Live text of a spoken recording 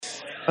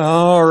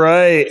All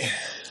right.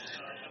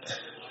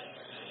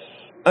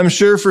 I'm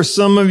sure for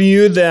some of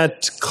you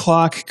that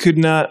clock could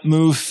not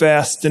move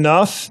fast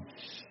enough.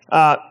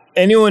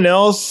 Anyone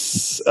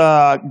else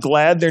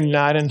glad they're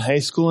not in high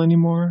school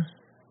anymore?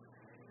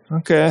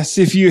 Okay, I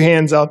see a few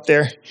hands out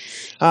there.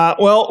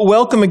 Well,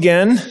 welcome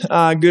again.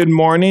 Good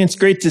morning. It's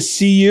great to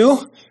see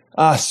you,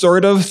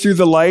 sort of through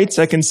the lights.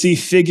 I can see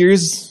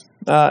figures.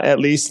 At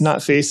least,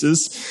 not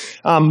faces.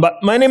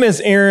 But my name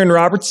is Aaron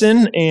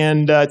Robertson,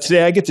 and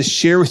today I get to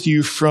share with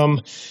you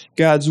from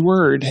God's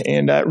Word,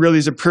 and it really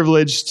is a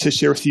privilege to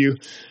share with you.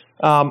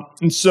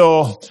 And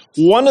so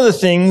one of the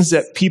things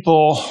that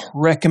people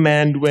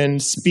recommend when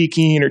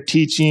speaking or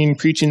teaching,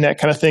 preaching, that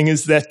kind of thing,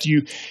 is that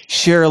you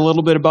share a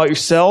little bit about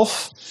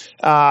yourself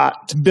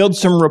to build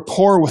some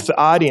rapport with the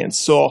audience.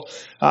 So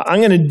I'm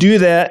going to do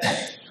that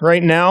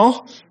right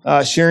now,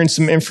 sharing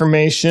some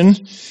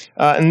information.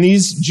 And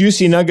these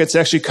juicy nuggets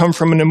actually come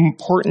from an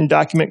important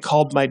document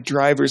called my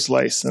driver's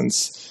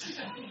license.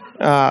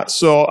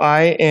 So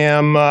I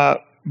am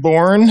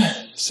born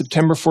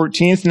September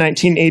 14th,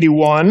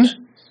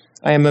 1981.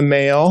 I am a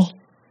male.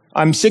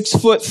 I'm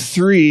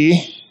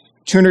 6'3",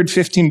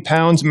 215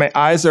 pounds. My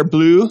eyes are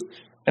blue,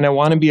 and I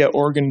want to be an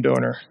organ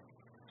donor.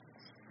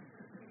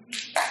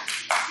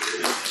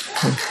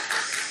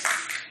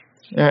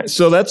 All right,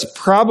 so that's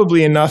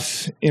probably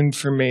enough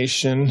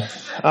information.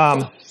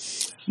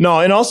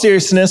 No, in all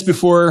seriousness,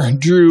 before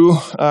Drew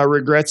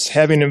regrets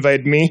having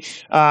invited me,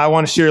 I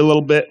want to share a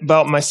little bit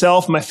about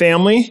myself, my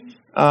family.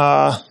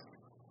 I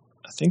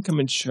think I'm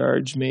in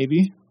charge,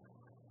 maybe.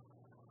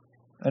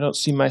 I don't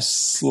see my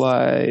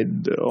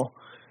slide, though.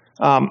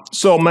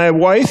 So my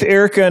wife,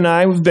 Erica, and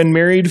I, we've been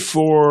married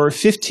for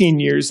 15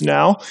 years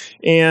now,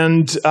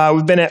 and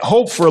we've been at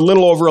Hope for a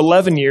little over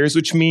 11 years,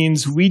 which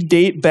means we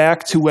date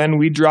back to when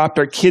we dropped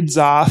our kids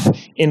off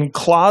in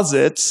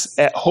closets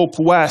at Hope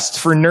West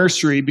for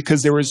nursery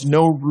because there was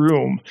no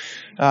room,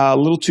 a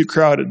little too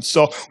crowded.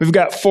 So we've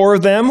got 4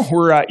 of them.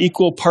 We're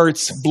equal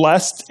parts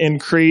blessed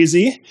and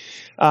crazy.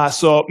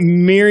 So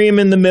Miriam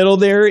in the middle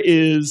there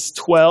is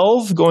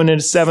 12, going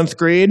into 7th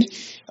grade.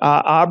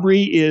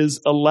 Aubrey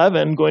is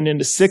 11, going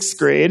into 6th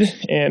grade.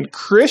 And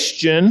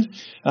Christian,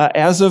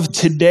 as of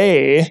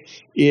today,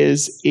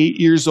 is 8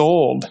 years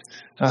old.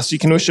 So you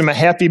can wish him a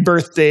happy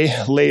birthday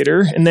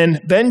later. And then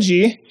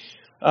Benji,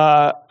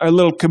 our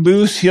little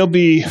caboose, he'll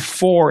be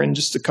 4 in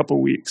just a couple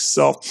weeks.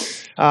 So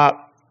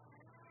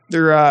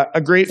they're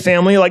a great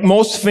family. Like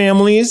most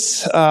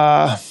families,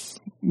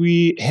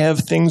 we have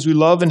things we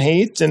love and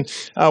hate, and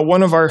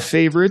one of our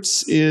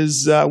favorites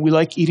is we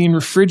like eating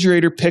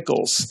refrigerator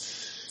pickles.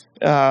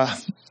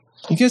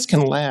 You guys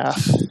can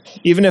laugh,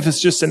 even if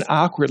it's just an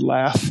awkward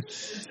laugh.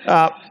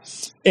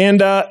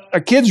 And our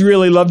kids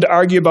really love to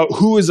argue about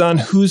who is on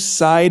whose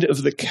side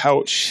of the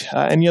couch.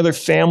 Any other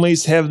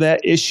families have that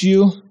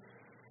issue?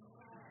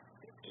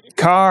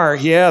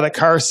 The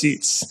car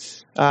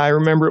seats. I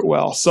remember it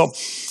well. So,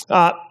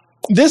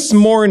 this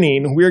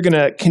morning, we're going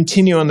to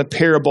continue on the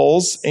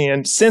parables,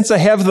 and since I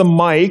have the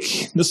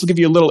mic, this will give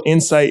you a little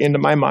insight into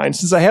my mind.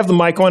 Since I have the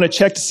mic, I want to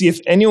check to see if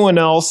anyone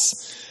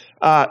else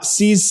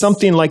sees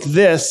something like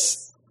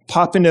this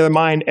pop into their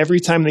mind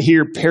every time they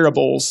hear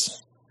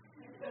parables.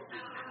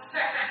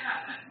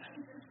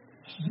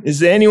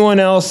 Is anyone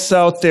else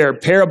out there?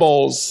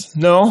 Parables?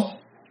 No?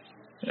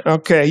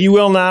 Okay, you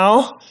will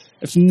now.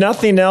 If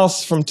nothing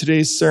else from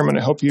today's sermon,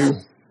 I hope you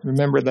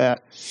remember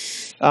that.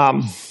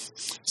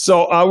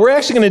 So we're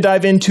actually going to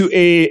dive into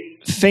a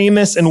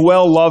famous and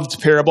well-loved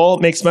parable.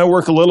 It makes my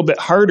work a little bit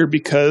harder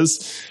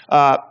because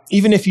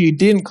even if you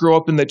didn't grow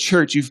up in the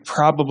church, you've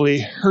probably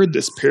heard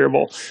this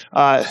parable.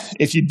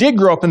 If you did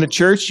grow up in the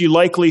church, you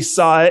likely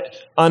saw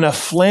it on a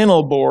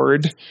flannel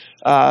board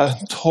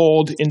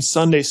told in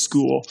Sunday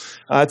school.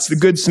 It's the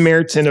Good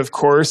Samaritan, of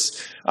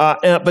course.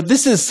 But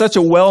this is such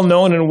a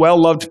well-known and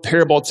well-loved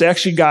parable. It's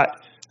actually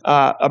got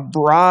a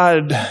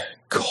broad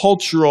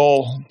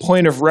cultural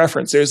point of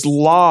reference. There's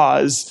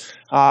laws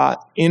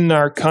in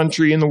our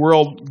country, in the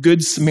world,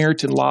 Good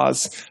Samaritan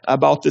laws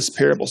about this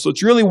parable. So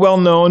it's really well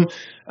known.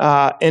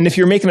 And if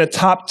you're making a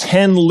top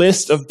 10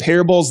 list of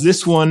parables,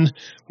 this one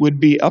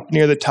would be up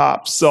near the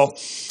top. So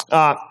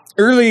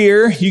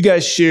earlier, you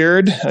guys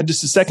shared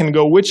just a second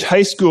ago which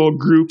high school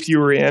group you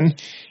were in.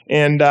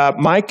 And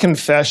my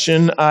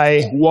confession,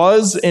 I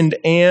was and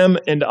am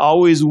and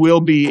always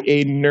will be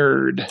a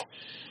nerd.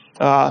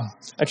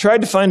 I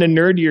tried to find a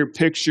nerdier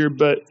picture,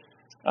 but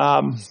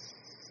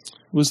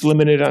was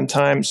limited on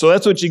time. So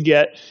that's what you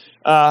get.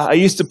 I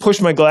used to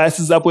push my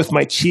glasses up with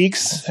my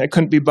cheeks. I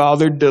couldn't be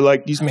bothered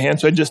to use my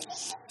hands, so I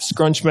just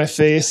scrunch my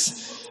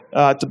face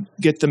to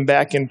get them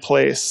back in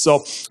place.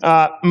 So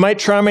might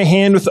try my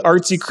hand with the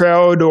artsy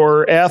crowd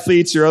or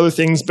athletes or other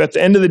things, but at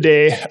the end of the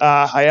day,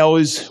 I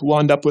always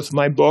wound up with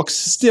my books.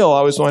 Still, I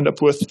always wound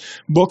up with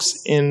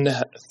books and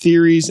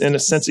theories and a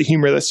sense of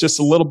humor that's just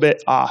a little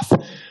bit off.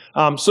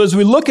 So as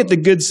we look at the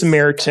Good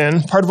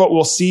Samaritan, part of what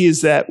we'll see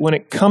is that when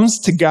it comes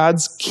to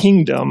God's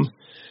kingdom,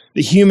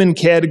 the human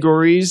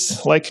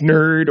categories like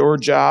nerd or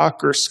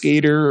jock or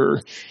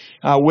skater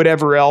or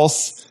whatever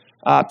else,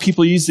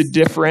 people use to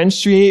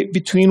differentiate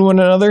between one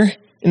another.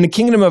 In the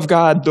kingdom of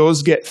God,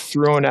 those get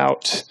thrown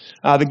out.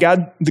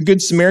 The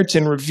Good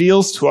Samaritan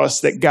reveals to us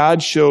that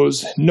God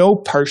shows no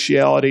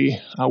partiality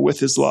with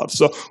his love.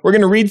 So we're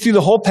going to read through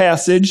the whole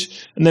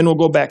passage, and then we'll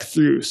go back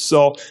through.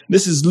 So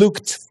this is Luke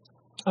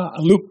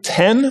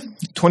 10,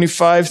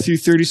 25 through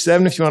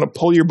 37, if you want to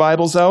pull your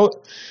Bibles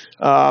out.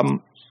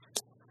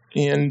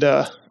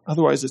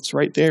 Otherwise, it's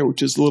right there,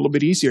 which is a little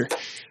bit easier.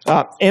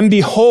 And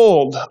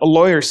behold, a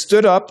lawyer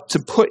stood up to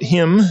put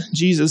him,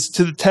 Jesus,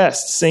 to the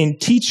test, saying,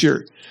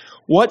 "Teacher,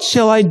 what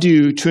shall I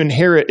do to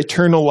inherit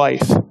eternal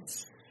life?"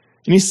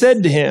 And he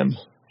said to him,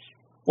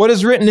 "What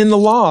is written in the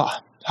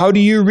law? How do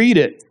you read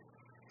it?"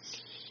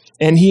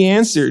 And he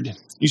answered,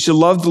 "You shall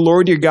love the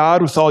Lord your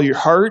God with all your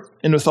heart,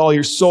 and with all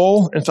your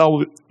soul, and with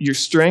all your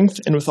strength,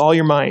 and with all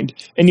your mind,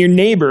 and your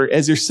neighbor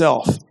as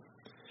yourself."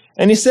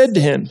 And he said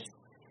to him,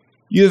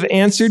 "You have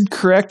answered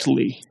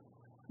correctly.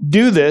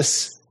 Do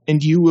this,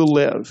 and you will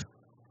live."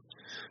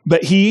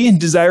 But he,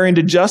 desiring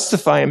to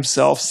justify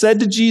himself, said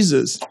to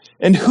Jesus,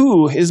 "And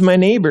who is my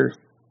neighbor?"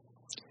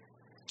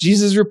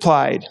 Jesus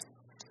replied,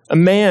 "A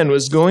man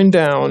was going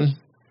down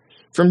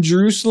from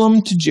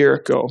Jerusalem to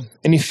Jericho,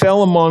 and he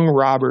fell among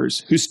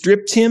robbers, who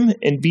stripped him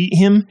and beat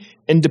him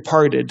and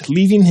departed,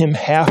 leaving him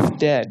half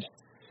dead.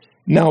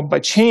 Now, by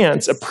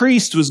chance, a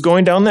priest was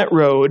going down that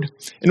road,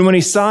 and when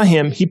he saw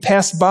him, he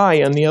passed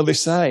by on the other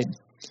side.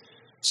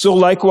 So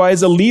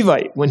likewise a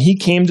Levite, when he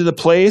came to the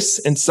place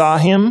and saw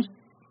him,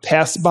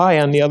 passed by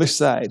on the other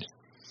side.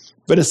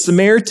 But a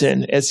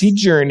Samaritan, as he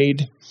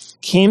journeyed,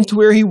 came to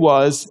where he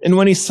was, and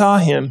when he saw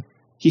him,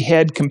 he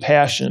had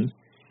compassion.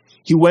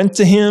 He went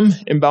to him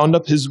and bound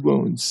up his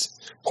wounds,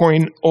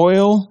 pouring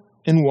oil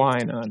and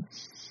wine on.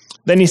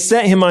 Then he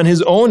set him on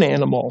his own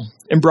animal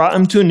and brought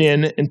him to an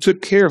inn and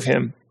took care of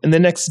him. And the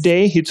next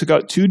day he took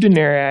out 2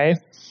 denarii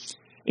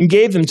and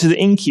gave them to the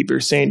innkeeper,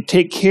 saying,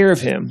 'Take care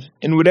of him,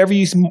 and whatever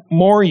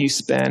more you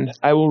spend,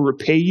 I will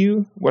repay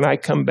you when I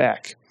come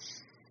back.'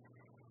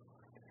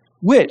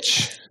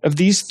 Which of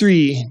these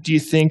 3 do you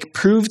think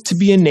proved to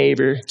be a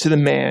neighbor to the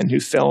man who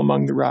fell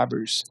among the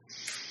robbers?"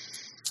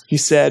 He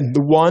said,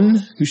 "The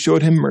one who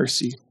showed him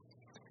mercy."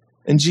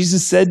 And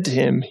Jesus said to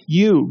him,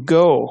 "You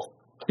go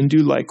and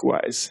do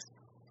likewise."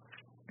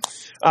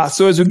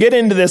 So as we get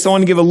into this, I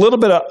want to give a little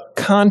bit of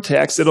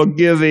context. It'll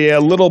give a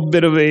little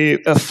bit of a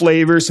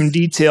flavor, some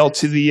detail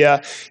to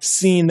the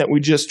scene that we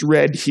just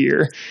read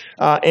here.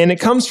 And it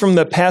comes from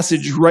the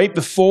passage right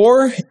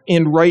before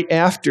and right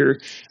after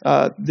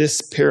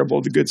this parable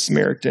of the Good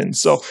Samaritan.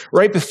 So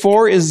right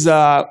before is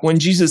when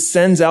Jesus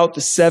sends out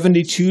the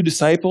 72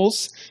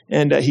 disciples,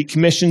 and he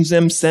commissions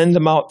them, send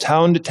them out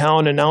town to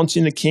town,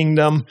 announcing the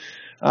kingdom.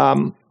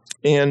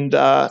 And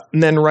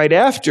then right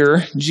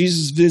after,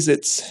 Jesus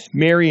visits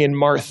Mary and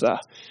Martha.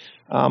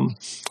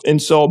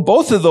 And so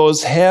both of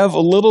those have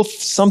a little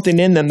something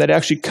in them that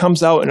actually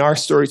comes out in our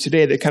story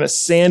today that kind of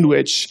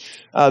sandwich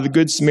the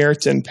Good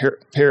Samaritan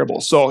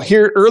parable. So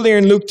here earlier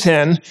in Luke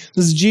 10,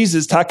 this is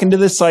Jesus talking to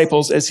the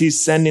disciples as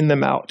he's sending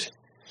them out.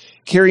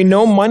 "Carry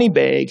no money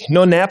bag,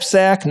 no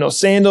knapsack, no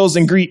sandals,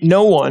 and greet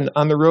no one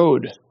on the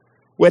road.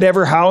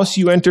 Whatever house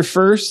you enter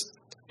first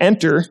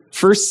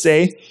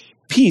say,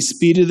 'Peace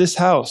be to this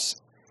house.'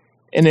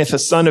 And if a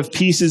son of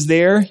peace is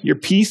there, your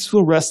peace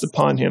will rest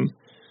upon him.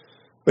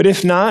 But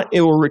if not, it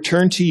will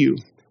return to you.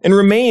 And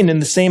remain in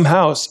the same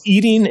house,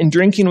 eating and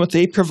drinking what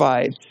they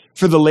provide,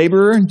 for the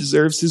laborer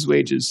deserves his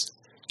wages.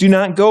 Do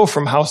not go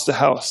from house to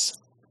house.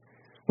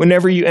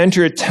 Whenever you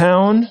enter a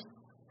town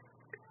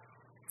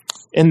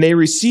and they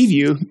receive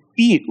you,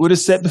 eat what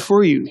is set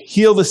before you.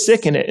 Heal the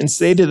sick in it and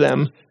say to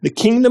them, 'The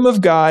kingdom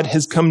of God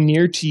has come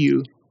near to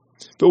you.'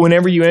 But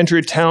whenever you enter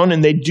a town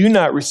and they do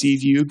not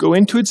receive you, go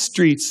into its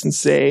streets and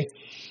say,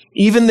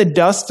 'Even the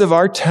dust of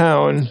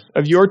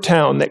your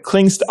town that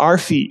clings to our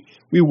feet,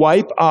 we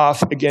wipe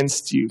off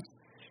against you.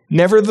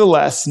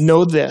 Nevertheless,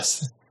 know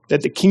this,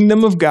 that the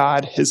kingdom of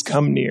God has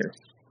come near.'"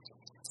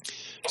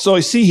 So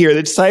you see here,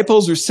 the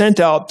disciples were sent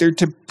out there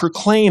to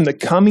proclaim the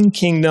coming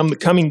kingdom, the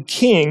coming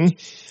king,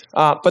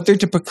 but they're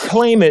to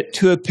proclaim it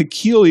to a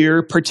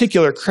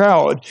particular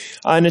crowd.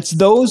 And it's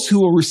those who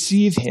will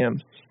receive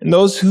him. And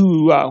those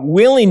who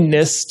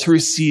willingness to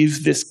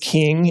receive this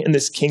king and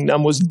this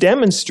kingdom was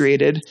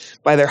demonstrated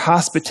by their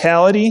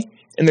hospitality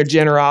and their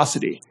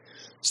generosity.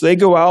 So they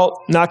go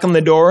out, knock on the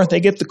door,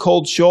 they get the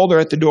cold shoulder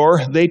at the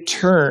door, they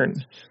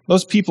turn.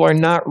 Those people are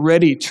not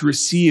ready to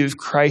receive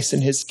Christ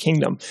and his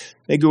kingdom.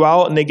 They go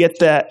out and they get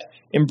that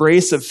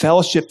embrace of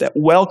fellowship, that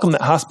welcome,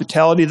 that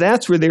hospitality.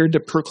 That's where they're to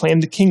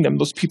proclaim the kingdom.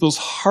 Those people's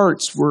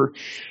hearts were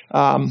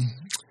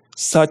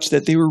such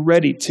that they were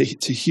ready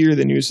to hear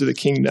the news of the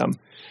kingdom.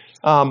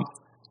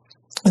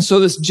 And so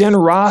this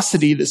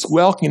generosity, this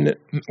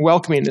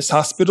welcoming, this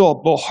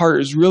hospitable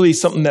heart is really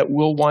something that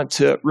we'll want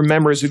to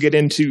remember as we get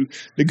into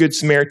the Good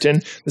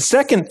Samaritan. The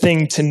second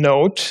thing to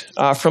note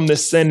from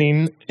this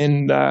sending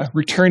and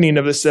returning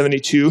of the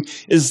 72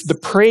 is the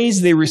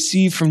praise they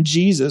receive from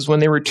Jesus when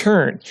they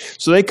return.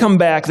 So they come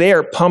back, they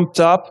are pumped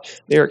up,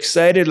 they're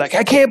excited, like,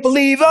 I can't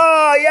believe,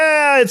 oh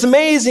yeah, it's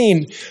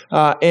amazing.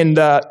 And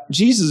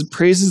Jesus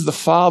praises the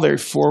Father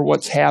for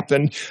what's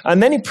happened.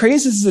 And then he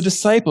praises the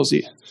disciples.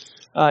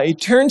 He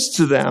turns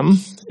to them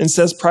and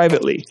says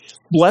privately,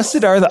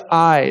 "Blessed are the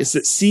eyes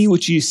that see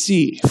what you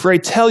see. For I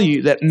tell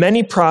you that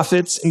many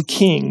prophets and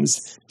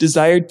kings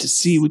desired to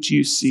see what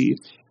you see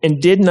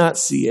and did not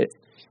see it,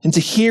 and to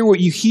hear what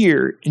you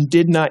hear and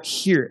did not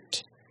hear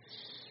it."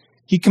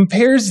 He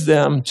compares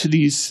them to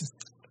these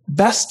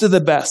best of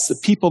the best, the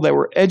people that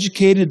were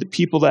educated, the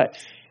people that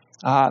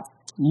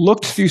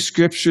looked through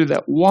Scripture,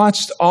 that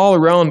watched all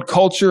around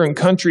culture and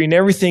country and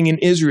everything in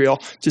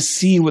Israel to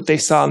see what they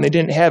saw, and they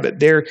didn't have it.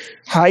 Their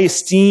high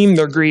esteem,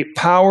 their great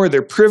power,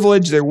 their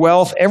privilege, their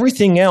wealth,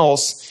 everything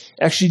else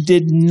actually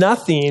did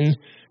nothing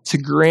to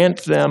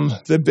grant them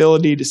the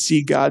ability to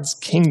see God's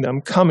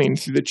kingdom coming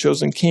through the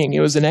chosen king.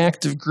 It was an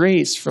act of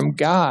grace from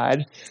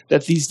God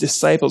that these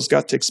disciples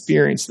got to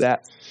experience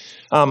that.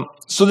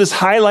 So this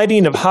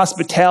highlighting of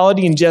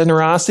hospitality and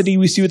generosity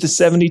we see with the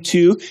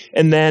 72,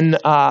 and then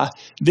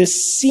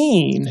this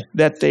scene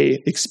that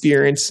they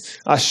experience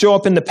show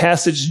up in the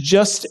passage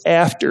just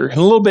after, in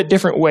a little bit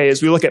different way,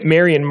 as we look at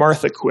Mary and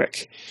Martha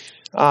quick.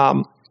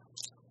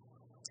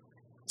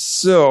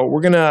 So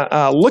we're going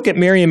to look at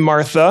Mary and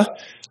Martha,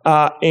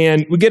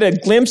 and we get a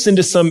glimpse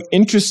into some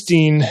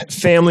interesting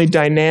family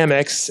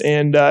dynamics.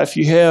 And if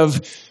you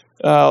have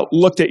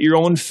looked at your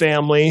own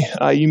family,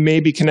 you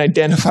maybe can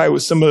identify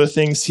with some of the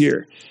things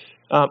here.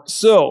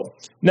 So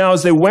now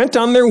as they went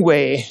on their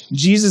way,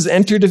 Jesus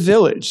entered a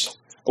village.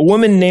 A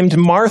woman named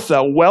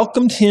Martha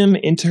welcomed him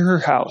into her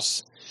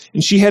house.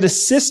 And she had a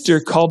sister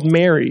called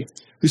Mary,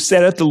 who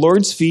sat at the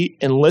Lord's feet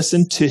and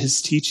listened to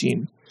his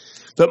teaching.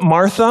 But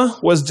Martha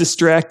was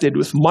distracted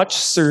with much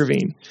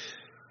serving.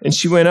 And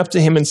she went up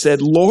to him and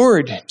said,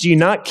 "Lord, do you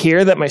not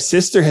care that my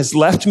sister has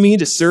left me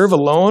to serve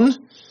alone?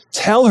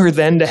 Tell her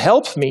then to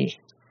help me."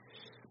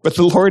 But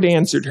the Lord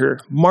answered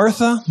her,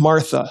 "Martha,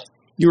 Martha,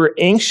 you are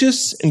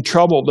anxious and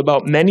troubled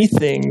about many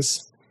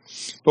things,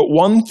 but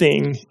one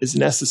thing is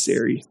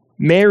necessary.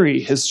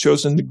 Mary has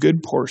chosen the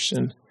good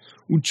portion,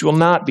 which will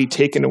not be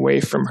taken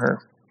away from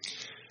her."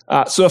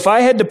 So if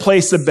I had to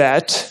place a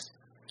bet,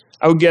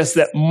 I would guess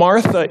that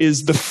Martha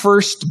is the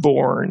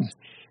firstborn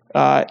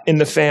in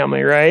the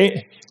family,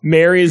 right?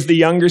 Mary is the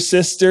younger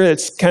sister.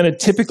 That's kind of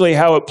typically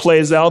how it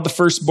plays out. The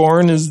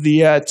firstborn is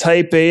the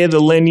type A, the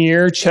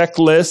linear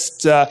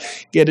checklist,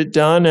 get it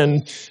done.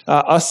 And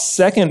us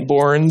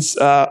secondborns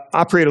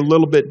operate a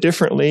little bit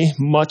differently,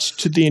 much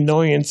to the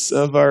annoyance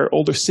of our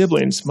older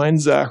siblings.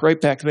 Mine's right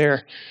back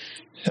there.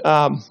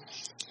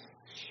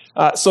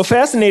 So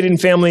fascinating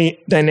family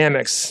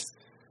dynamics.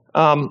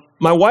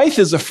 My wife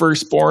is a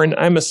firstborn.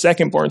 I'm a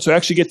secondborn, so I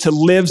actually get to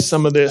live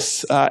some of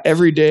this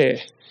every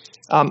day.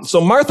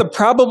 So Martha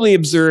probably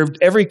observed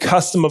every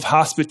custom of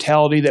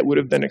hospitality that would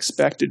have been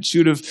expected. She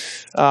would have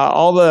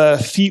all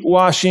the feet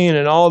washing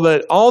and all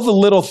the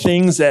little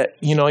things that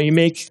you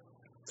make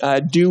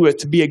do with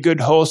to be a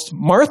good host.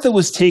 Martha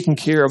was taking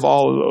care of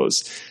all of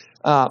those,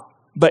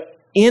 but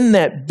in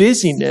that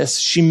busyness,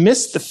 she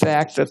missed the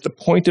fact that the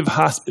point of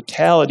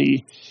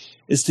hospitality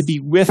is to be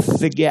with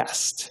the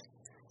guest,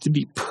 to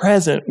be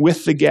present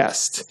with the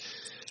guest.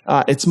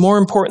 It's more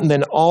important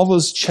than all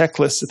those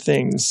checklists of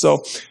things.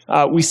 So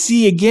we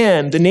see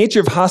again, the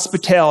nature of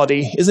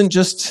hospitality isn't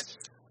just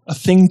a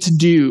thing to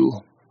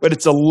do, but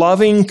it's a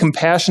loving,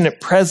 compassionate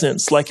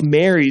presence like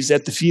Mary's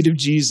at the feet of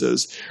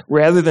Jesus,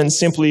 rather than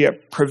simply a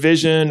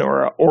provision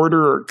or an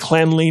order or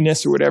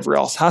cleanliness or whatever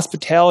else.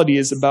 Hospitality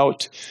is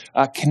about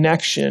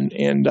connection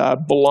and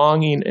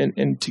belonging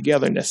and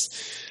togetherness.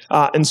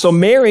 And so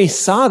Mary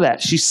saw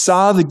that. She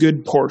saw the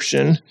good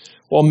portion,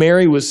 while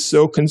Mary was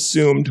so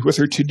consumed with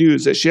her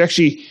to-dos that she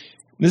actually,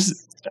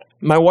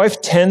 my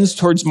wife tends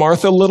towards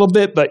Martha a little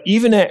bit, but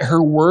even at her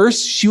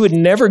worst, she would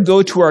never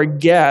go to our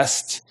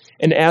guest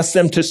and ask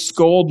them to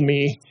scold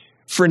me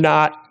for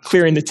not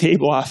clearing the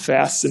table off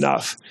fast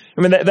enough.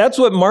 I mean, that's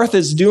what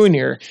Martha's doing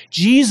here.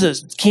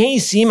 Jesus, can't you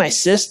see my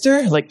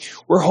sister? Like,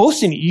 we're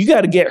hosting you. You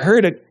got to get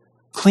her to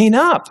clean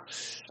up.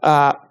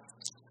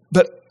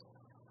 But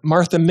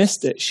Martha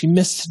missed it. She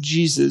missed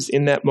Jesus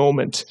in that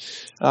moment,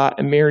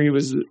 and Mary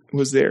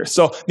was there.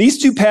 So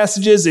these two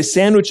passages, they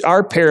sandwich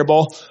our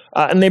parable,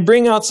 and they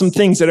bring out some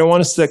things that I want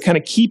us to kind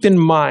of keep in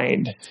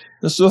mind.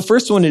 So the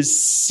first one is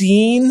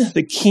seeing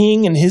the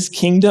king and his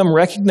kingdom,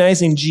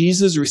 recognizing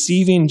Jesus,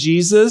 receiving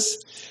Jesus.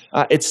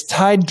 It's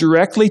tied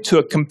directly to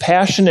a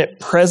compassionate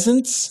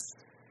presence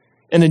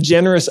and a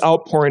generous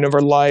outpouring of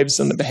our lives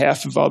on the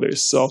behalf of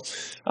others. So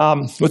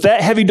with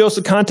that heavy dose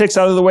of context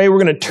out of the way,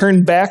 we're going to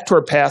turn back to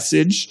our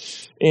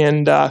passage.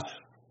 And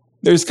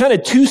there's kind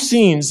of two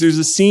scenes. There's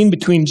a scene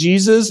between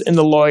Jesus and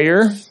the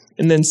lawyer,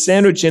 And then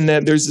sandwich in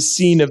that, there's a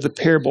scene of the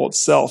parable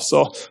itself.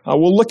 So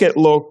we'll look at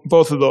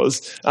both of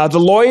those. The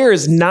lawyer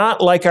is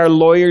not like our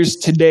lawyers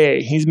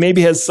today. He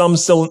maybe has some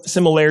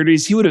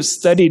similarities. He would have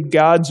studied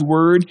God's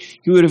word.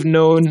 He would have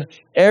known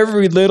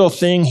every little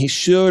thing he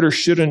should or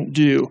shouldn't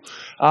do.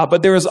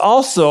 But there was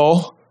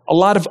also a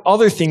lot of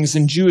other things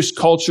in Jewish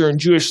culture and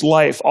Jewish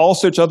life, all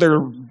sorts of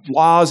other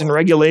laws and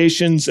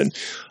regulations and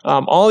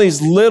all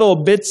these little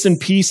bits and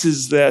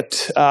pieces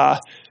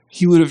that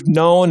he would have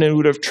known and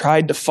would have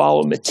tried to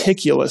follow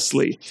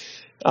meticulously.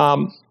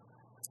 And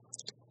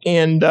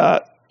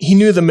he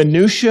knew the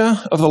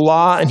minutia of the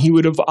law, and he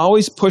would have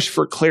always pushed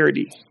for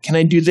clarity. Can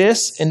I do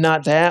this and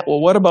not that? Well,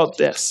 what about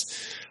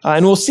this?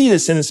 And we'll see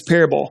this in this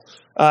parable.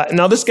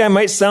 Now, this guy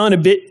might sound a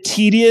bit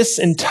tedious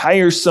and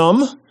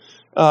tiresome,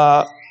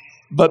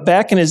 but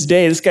back in his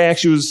day, this guy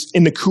actually was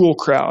in the cool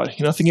crowd.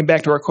 Thinking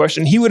back to our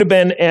question, he would have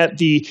been at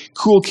the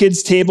cool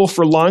kids table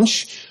for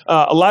lunch.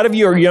 A lot of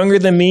you are younger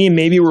than me.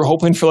 Maybe we're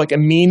hoping for like a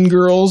Mean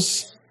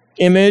Girls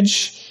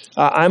image.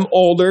 I'm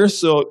older,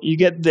 so you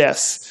get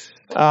this.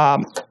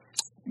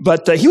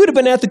 But he would have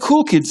been at the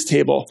cool kids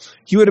table.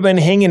 He would have been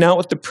hanging out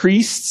with the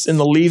priests and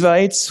the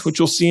Levites, which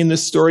we'll see in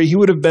this story. He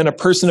would have been a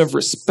person of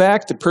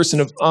respect, a person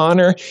of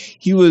honor.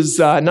 He was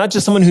not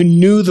just someone who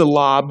knew the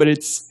law, but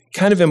it's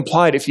kind of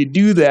implied if you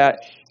do that,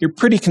 you're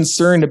pretty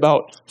concerned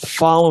about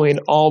following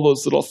all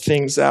those little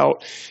things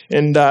out.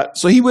 And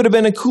so he would have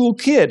been a cool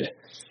kid.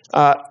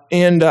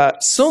 And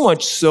so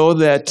much so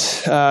that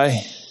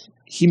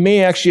he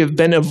may actually have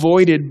been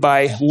avoided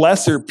by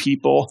lesser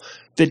people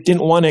that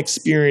didn't want to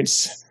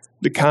experience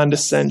the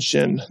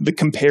condescension, the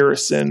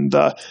comparison,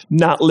 the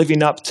not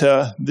living up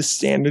to the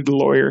standard the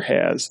lawyer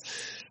has.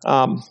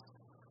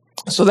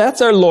 So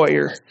that's our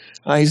lawyer.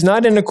 He's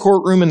not in a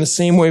courtroom in the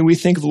same way we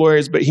think of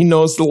lawyers, but he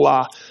knows the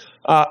law.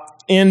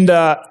 And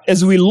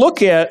as we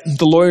look at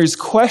the lawyer's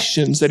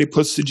questions that he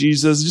puts to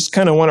Jesus, just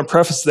kind of want to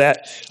preface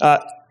that.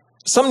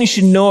 Something you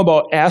should know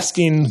about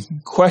asking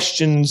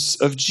questions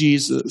of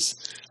Jesus.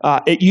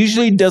 It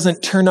usually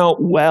doesn't turn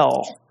out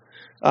well.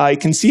 You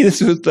can see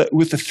this with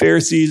the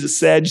Pharisees, the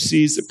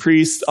Sadducees, the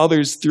priests,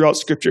 others throughout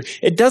Scripture.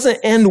 It doesn't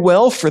end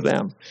well for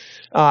them.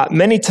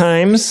 Many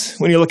times,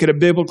 when you look at a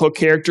biblical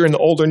character in the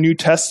Old or New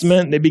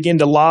Testament, they begin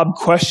to lob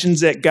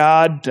questions at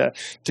God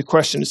to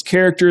question his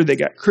character. They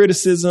got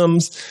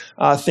criticisms,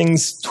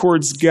 things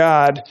towards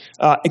God.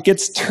 It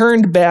gets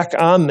turned back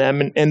on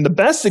them. And the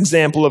best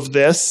example of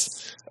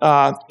this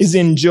is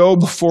in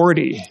Job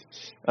 40.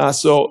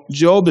 So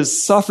Job has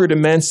suffered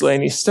immensely,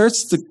 and he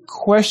starts to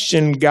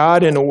question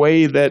God in a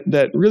way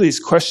that really is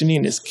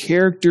questioning his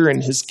character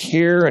and his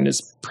care and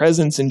his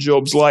presence in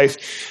Job's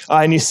life.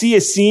 And you see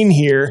a scene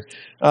here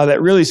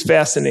that really is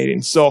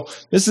fascinating. So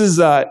this is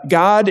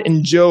God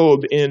and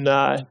Job in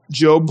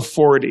Job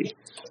 40.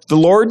 The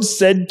Lord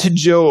said to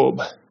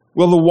Job,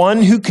 "Will the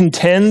one who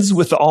contends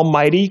with the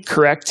Almighty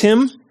correct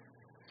him?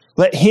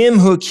 Let him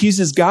who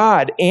accuses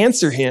God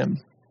answer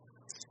him."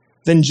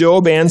 Then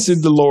Job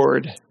answered the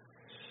Lord,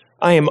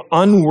 "I am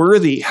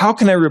unworthy. How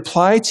can I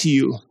reply to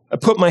you? I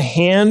put my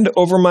hand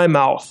over my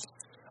mouth.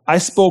 I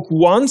spoke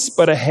once,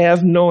 but I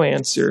have no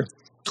answer.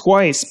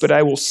 Twice, but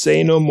I will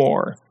say no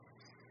more."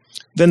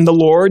 Then the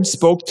Lord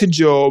spoke to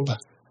Job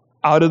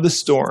out of the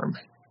storm.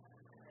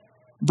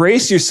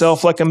 "Brace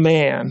yourself like a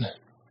man.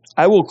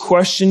 I will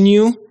question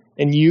you,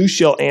 and you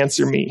shall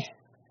answer me."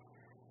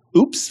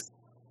 Oops.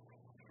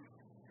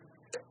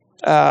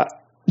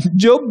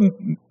 Job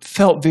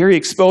felt very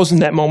exposed in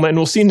that moment, and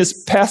we'll see in this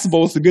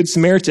parable with the Good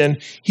Samaritan,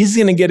 he's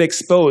going to get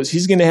exposed.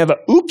 He's going to have a,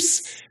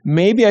 oops,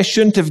 maybe I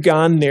shouldn't have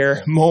gone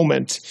there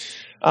moment.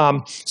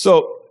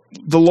 So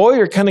the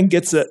lawyer kind of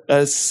gets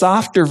a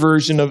softer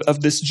version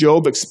of this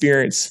Job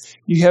experience.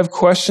 You have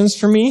questions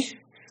for me?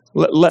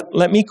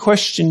 Let me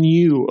question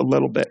you a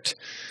little bit.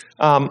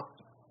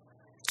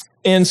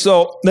 And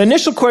so the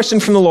initial question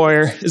from the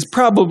lawyer is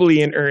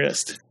probably in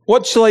earnest.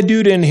 What shall I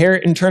do to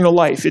inherit eternal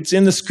life? It's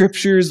in the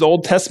Scriptures, the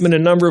Old Testament, a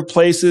number of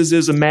places. It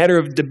was a matter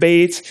of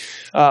debate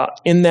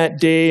in that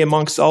day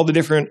amongst all the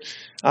different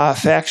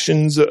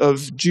factions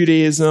of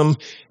Judaism.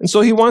 And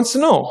so he wants to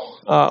know,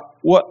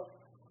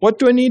 what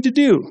do I need to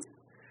do?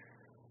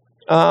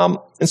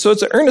 And so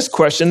it's an earnest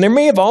question. There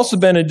may have also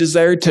been a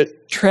desire to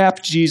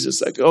trap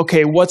Jesus. Like,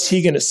 okay, what's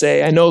he going to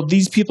say? I know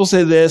these people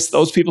say this,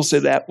 those people say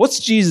that. What's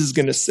Jesus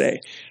going to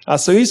say?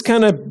 So he's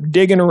kind of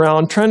digging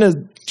around, trying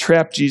to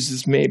trap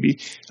Jesus maybe.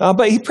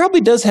 But he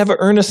probably does have an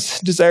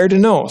earnest desire to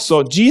know.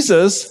 So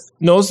Jesus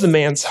knows the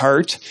man's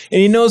heart,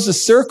 and he knows the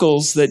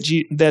circles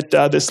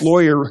that this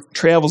lawyer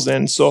travels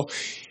in. So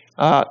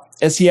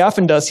as he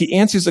often does, he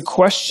answers a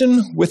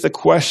question with a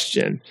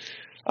question.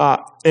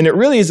 And it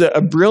really is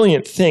a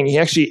brilliant thing. He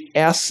actually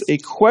asks a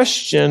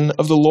question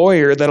of the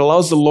lawyer that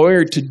allows the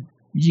lawyer to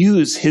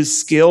use his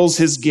skills,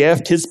 his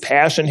gift, his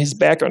passion, his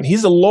background.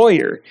 He's a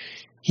lawyer.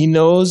 He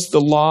knows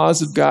the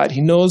laws of God.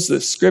 He knows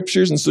the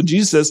Scriptures. And so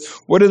Jesus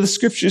says, what do the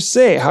Scriptures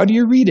say? How do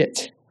you read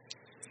it?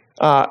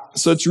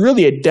 So it's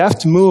really a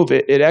deft move.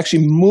 It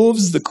actually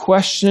moves the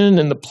question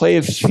and the play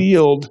of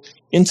field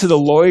into the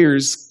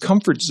lawyer's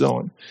comfort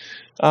zone.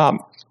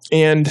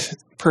 And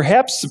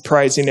perhaps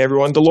surprising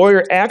everyone, the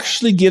lawyer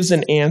actually gives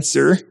an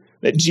answer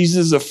that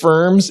Jesus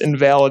affirms and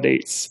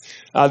validates.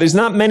 There's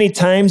not many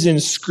times in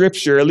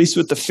Scripture, at least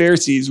with the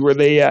Pharisees, where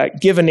they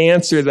give an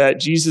answer that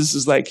Jesus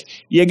is like,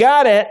 you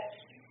got it,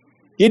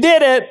 you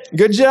did it,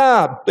 good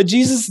job. But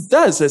Jesus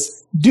does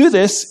this, do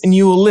this and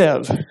you will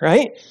live,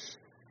 right?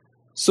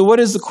 So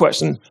what is the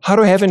question? How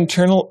do I have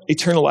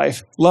eternal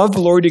life? Love the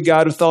Lord your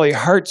God with all your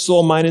heart,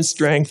 soul, mind, and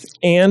strength,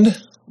 and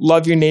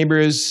love your neighbor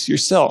as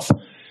yourself.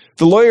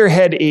 The lawyer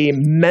had a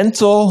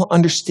mental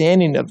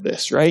understanding of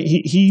this, right?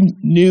 He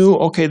knew,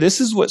 okay, this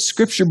is what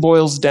Scripture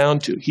boils down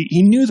to.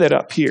 He knew that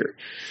up here.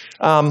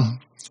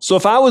 So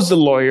if I was the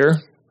lawyer,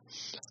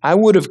 I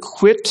would have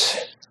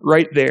quit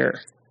right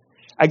there.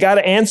 I got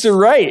to answer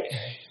right?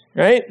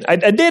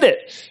 I did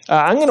it.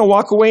 I'm going to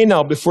walk away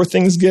now before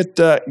things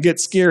get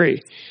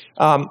scary.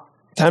 Time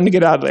to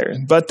get out of there.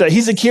 But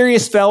he's a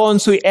curious fellow,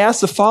 and so he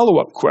asks a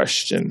follow-up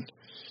question.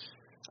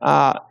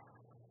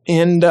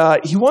 And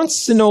he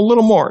wants to know a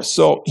little more.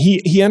 So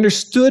he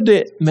understood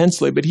it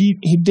mentally, but he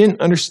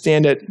didn't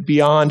understand it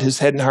beyond his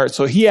head and heart.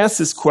 So he asked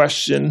this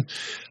question,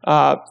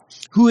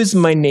 who is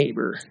my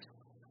neighbor?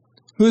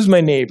 Who is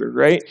my neighbor,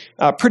 right?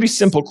 Pretty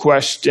simple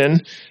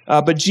question.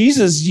 But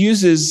Jesus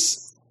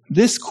uses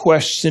this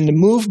question to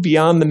move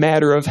beyond the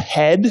matter of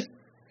head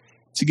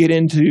to get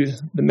into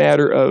the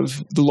matter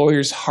of the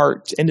lawyer's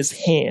heart and his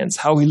hands,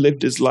 how he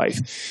lived his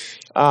life.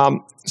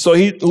 So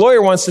the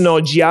lawyer wants to know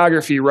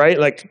geography, right?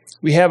 Like,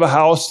 we have a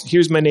house,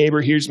 here's my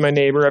neighbor,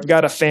 I've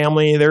got a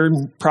family, they're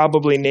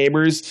probably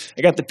neighbors.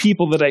 I got the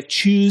people that I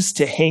choose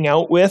to hang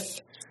out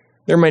with,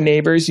 they're my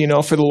neighbors.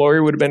 For the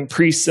lawyer would have been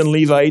priests and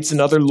Levites and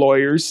other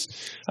lawyers.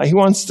 He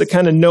wants to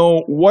kind of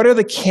know, what are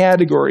the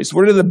categories,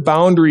 what are the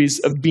boundaries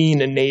of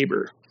being a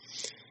neighbor?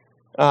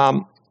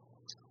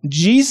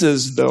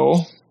 Jesus,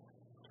 though,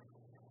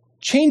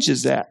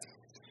 changes that.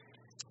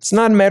 It's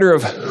not a matter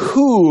of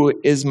who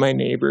is my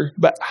neighbor,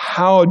 but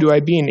how do I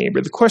be a neighbor?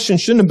 The question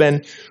shouldn't have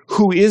been,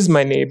 who is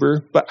my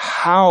neighbor, but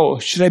how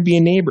should I be a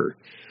neighbor?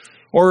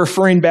 Or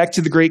referring back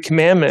to the great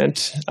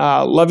commandment,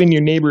 loving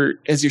your neighbor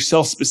as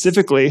yourself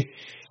specifically,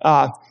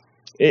 it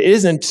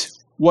isn't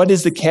what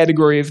is the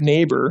category of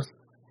neighbor,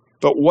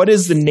 but what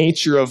is the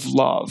nature of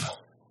love?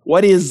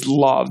 What is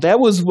love? That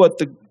was what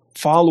the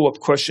follow-up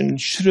question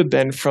should have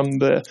been from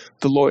the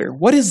lawyer.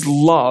 What is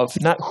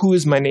love? Not who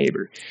is my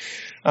neighbor?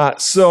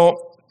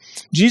 So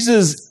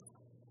Jesus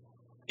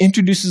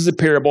introduces a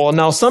parable. And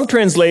now some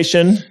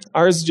translation,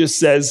 ours just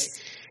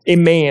says a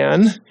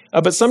man,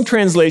 but some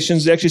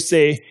translations actually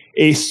say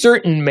a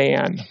certain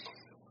man.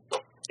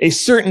 A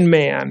certain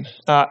man.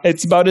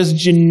 It's about as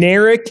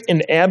generic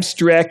and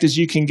abstract as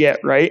you can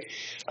get, right?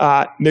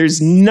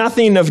 There's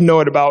nothing of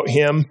note about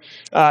him.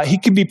 He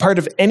could be part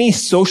of any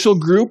social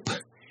group.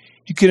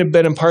 He could have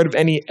been a part of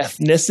any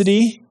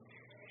ethnicity.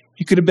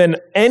 He could have been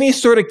any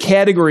sort of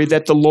category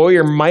that the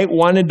lawyer might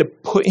wanted to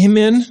put him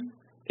in.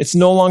 It's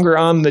no longer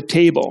on the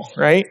table,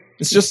 right?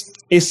 It's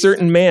just a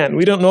certain man.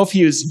 We don't know if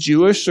he was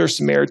Jewish or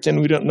Samaritan.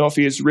 We don't know if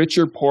he was rich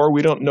or poor.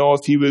 We don't know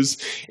if he was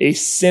a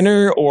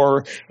sinner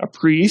or a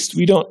priest.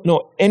 We don't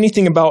know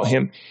anything about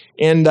him.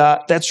 And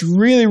that's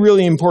really,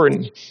 really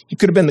important. He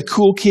could have been the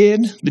cool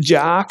kid, the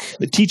jock,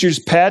 the teacher's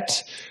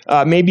pet,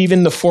 maybe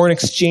even the foreign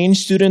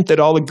exchange student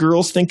that all the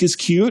girls think is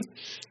cute.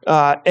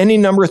 Any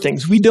number of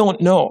things. We don't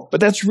know.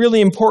 But that's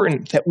really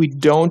important that we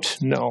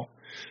don't know.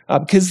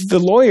 Because the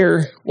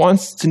lawyer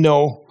wants to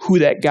know who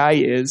that guy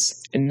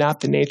is and not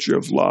the nature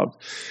of love.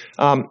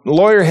 The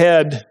lawyer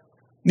had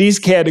these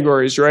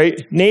categories,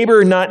 right?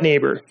 Neighbor, not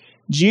neighbor.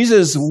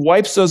 Jesus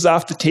wipes those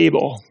off the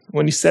table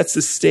when he sets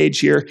the stage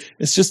here.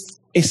 It's just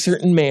a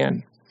certain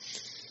man.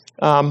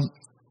 And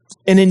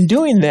in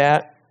doing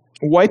that,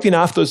 wiping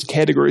off those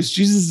categories,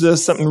 Jesus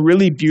does something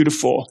really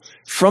beautiful.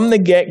 From the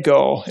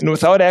get-go, and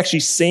without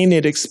actually saying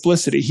it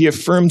explicitly, he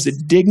affirms the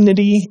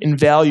dignity and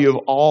value of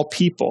all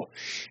people.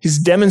 He's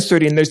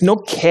demonstrating there's no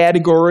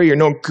category or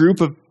no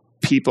group of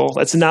people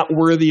that's not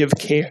worthy of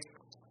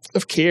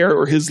care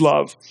or his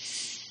love.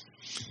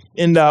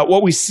 And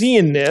what we see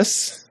in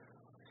this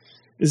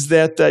is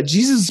that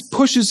Jesus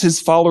pushes his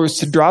followers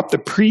to drop the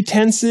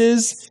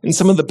pretenses and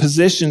some of the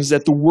positions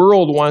that the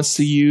world wants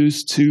to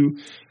use to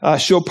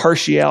show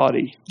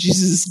partiality.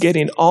 Jesus is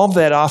getting all of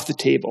that off the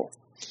table.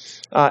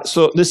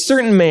 So this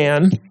certain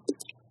man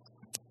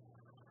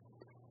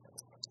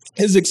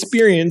has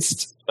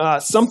experienced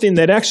something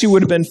that actually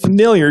would have been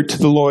familiar to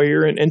the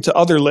lawyer and to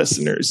other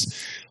listeners.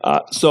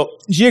 So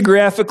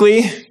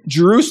geographically,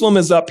 Jerusalem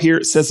is up here.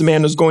 It says the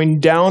man was going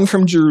down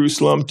from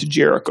Jerusalem to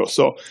Jericho.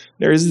 So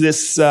there's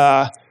this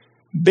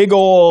big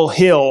old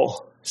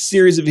hill,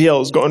 series of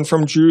hills going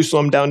from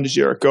Jerusalem down to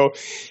Jericho.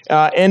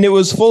 And it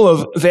was full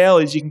of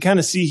valleys. You can kind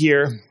of see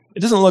here. It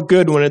doesn't look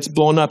good when it's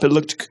blown up. It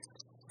looked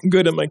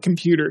good on my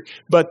computer.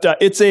 But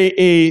it's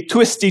a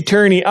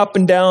twisty-turny up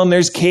and down.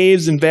 There's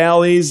caves and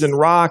valleys and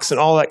rocks and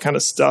all that kind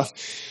of stuff.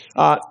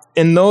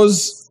 And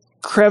those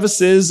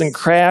crevices and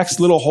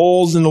cracks, little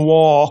holes in the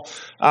wall,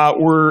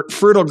 were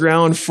fertile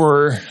ground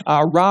for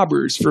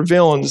robbers, for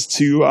villains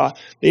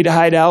they'd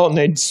hide out and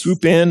they'd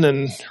swoop in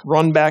and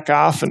run back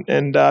off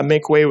and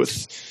make way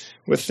with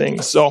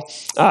things. So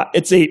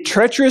it's a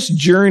treacherous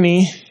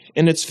journey,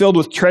 and it's filled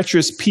with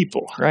treacherous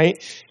people,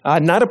 right?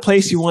 Not a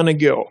place you want to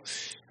go.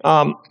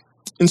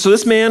 And so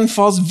this man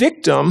falls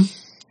victim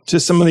to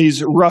some of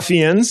these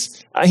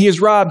ruffians. He is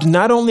robbed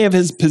not only of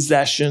his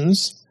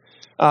possessions,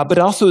 but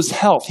also his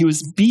health. He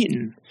was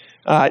beaten,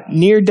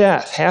 near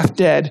death, half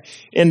dead,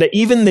 and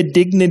even the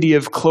dignity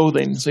of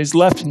clothing. So he's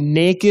left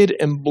naked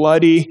and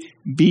bloody,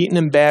 beaten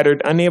and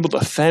battered, unable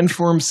to fend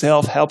for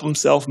himself, help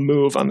himself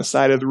move on the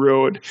side of the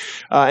road.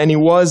 And he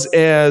was,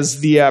 as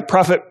the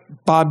prophet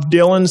Bob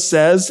Dylan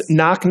says,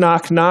 knock,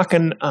 knock,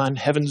 knocking on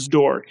heaven's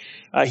door.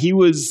 He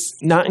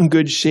was not in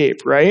good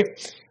shape,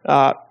 right?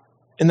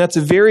 And that's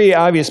a very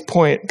obvious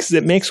point because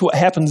it makes what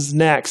happens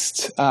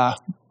next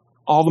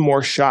all the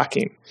more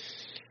shocking.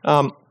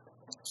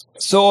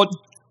 So,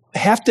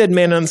 half-dead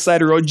man on the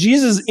side of the road.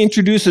 Jesus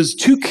introduces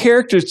two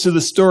characters to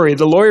the story.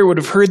 The lawyer would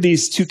have heard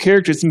these two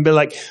characters and been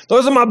like,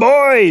 those are my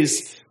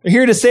boys. They're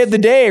here to save the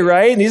day,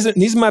 right? And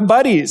these are my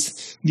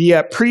buddies,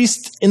 the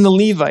priest and the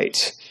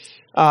Levite.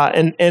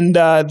 And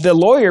the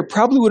lawyer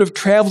probably would have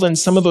traveled in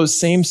some of those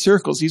same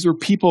circles. These were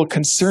people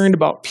concerned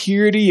about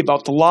purity,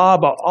 about the law,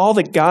 about all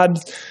that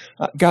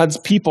God's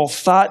people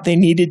thought they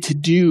needed to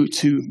do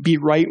to be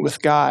right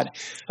with God.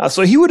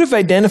 So he would have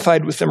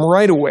identified with them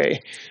right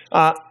away.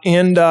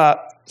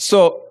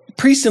 So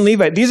priests and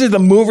Levite, these are the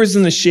movers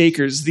and the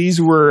shakers.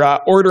 These were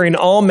ordering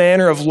all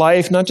manner of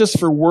life, not just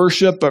for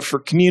worship, but for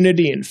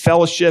community and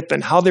fellowship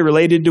and how they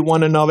related to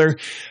one another.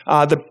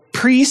 The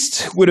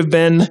priest would have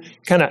been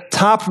kind of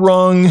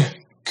top-rung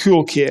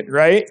cool kid,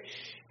 right?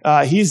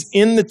 He's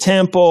in the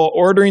temple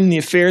ordering the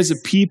affairs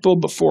of people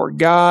before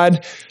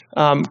God,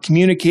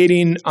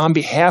 communicating on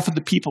behalf of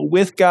the people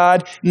with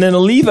God. And then the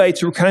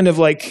Levites were kind of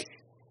like,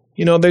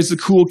 there's the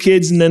cool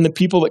kids and then the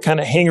people that kind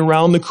of hang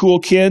around the cool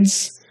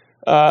kids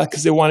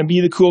because they want to be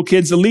the cool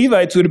kids. The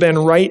Levites would have been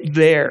right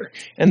there,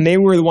 and they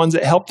were the ones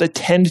that helped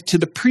attend to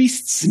the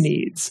priest's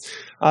needs.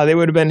 They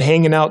would have been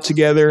hanging out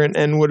together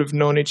and would have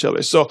known each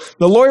other. So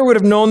the lawyer would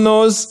have known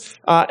those,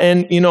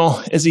 and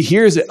as he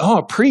hears it,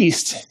 a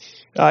priest,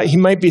 he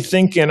might be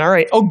thinking, all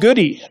right,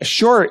 goody, a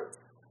short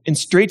and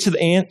straight to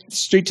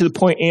the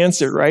point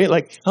answer, right?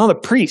 Like, the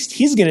priest,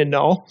 he's going to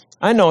know.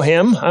 I know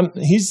him.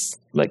 He's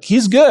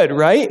good,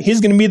 right?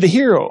 He's going to be the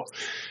hero.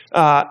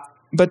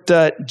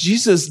 But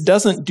Jesus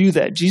doesn't do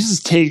that.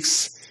 Jesus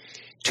takes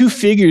two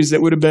figures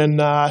that would have been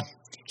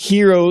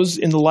heroes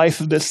in the life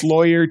of this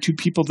lawyer, two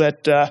people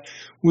that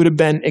would have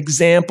been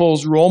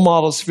examples, role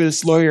models for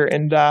this lawyer,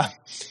 and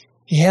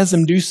he has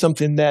them do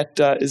something that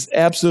is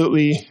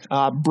absolutely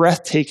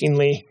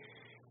breathtakingly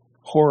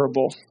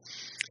horrible.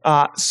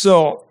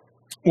 So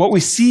what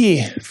we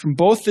see from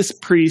both this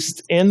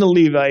priest and the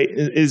Levite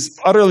is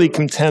utterly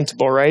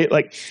contemptible, right?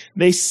 Like,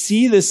 they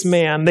see this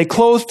man, they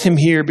clothed him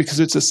here because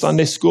it's a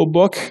Sunday school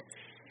book,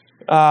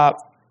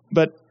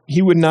 but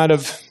he would not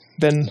have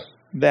been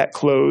that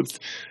clothed.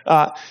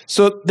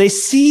 So they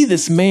see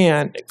this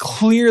man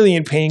clearly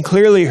in pain,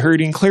 clearly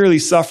hurting, clearly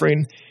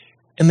suffering,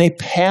 and they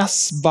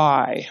pass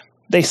by.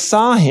 They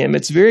saw him.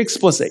 It's very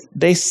explicit.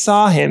 They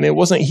saw him. It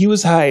wasn't he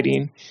was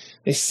hiding.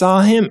 They saw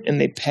him and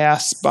they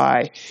passed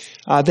by.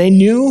 They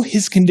knew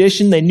his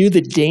condition. They knew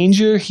the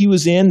danger he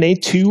was in. They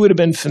too would have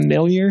been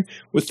familiar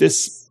with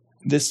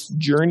this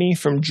journey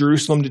from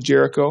Jerusalem to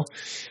Jericho.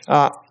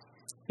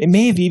 They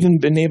may have even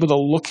been able to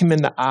look him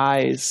in the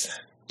eyes,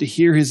 to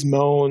hear his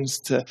moans,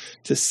 to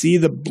see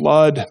the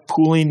blood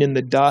pooling in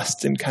the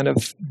dust and kind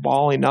of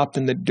balling up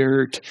in the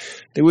dirt.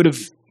 They would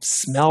have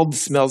smelled the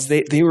smells.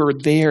 They were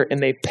there and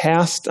they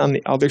passed on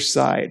the other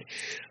side.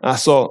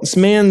 So this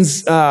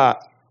man's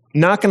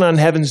knocking on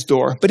heaven's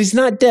door, but he's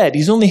not dead.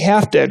 He's only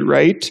half dead,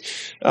 right?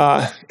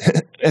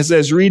 As I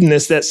was reading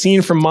this, that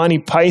scene from Monty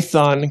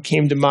Python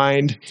came to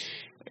mind.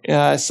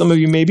 Some of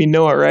you maybe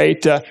know it,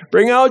 right?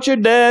 Bring out your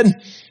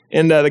dead.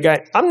 And the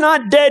guy, I'm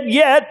not dead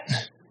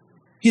yet.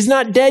 He's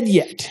not dead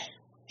yet.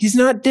 He's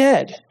not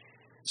dead.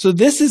 So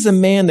this is a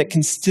man that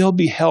can still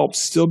be helped,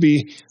 still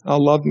be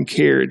loved and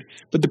cared.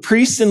 But the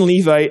priest and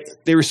Levite,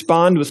 they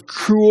respond with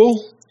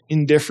cruel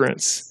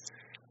indifference.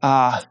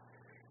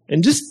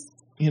 And just,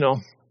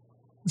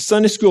 the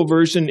Sunday school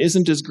version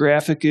isn't as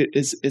graphic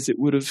as it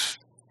would have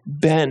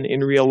been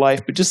in real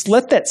life, but just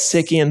let that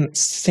sink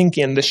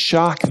in the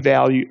shock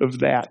value of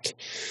that.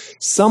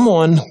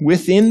 Someone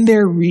within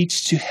their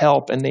reach to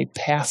help, and they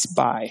pass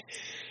by.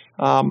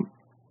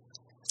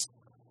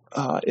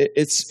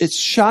 It's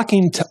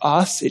shocking to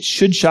us. It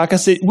should shock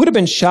us. It would have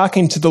been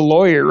shocking to the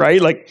lawyer,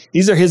 right? Like,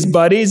 these are his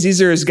buddies,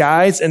 these are his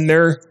guys, and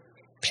they're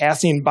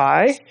passing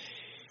by.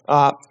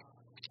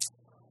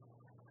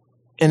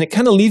 And it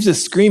kind of leaves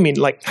us screaming,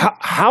 like,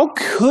 how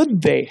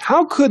could they?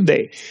 How could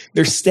they?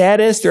 Their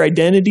status, their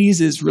identities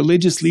as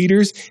religious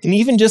leaders, and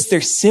even just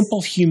their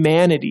simple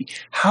humanity,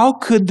 how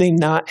could they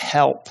not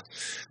help?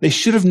 They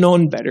should have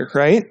known better,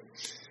 right?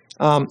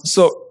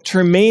 So to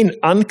remain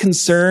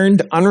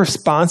unconcerned,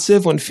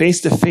 unresponsive when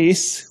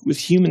face-to-face with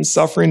human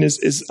suffering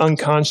is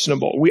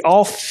unconscionable. We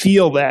all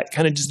feel that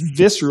kind of just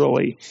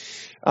viscerally.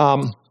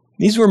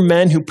 These were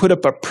men who put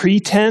up a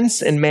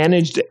pretense and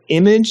managed an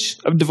image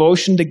of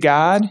devotion to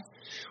God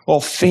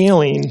while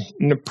failing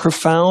in a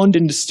profound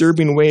and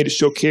disturbing way to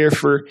show care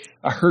for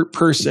a hurt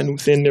person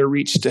within their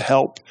reach to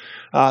help.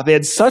 They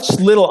had such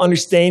little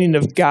understanding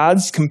of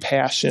God's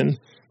compassion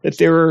that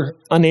they were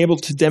unable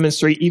to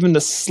demonstrate even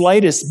the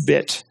slightest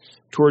bit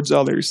towards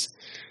others.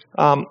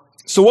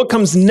 So what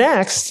comes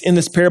next in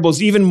this parable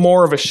is even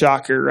more of a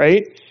shocker,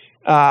 right?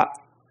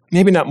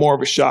 Maybe not more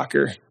of a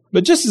shocker,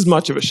 but just as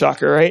much of a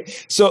shocker,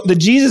 right? So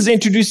Jesus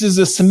introduces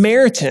a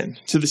Samaritan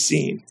to the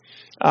scene.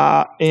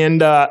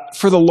 And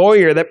for the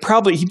lawyer, he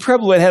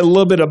probably had a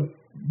little bit of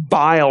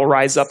bile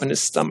rise up in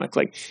his stomach,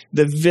 like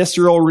the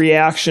visceral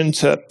reaction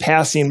to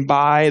passing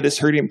by this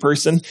hurting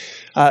person.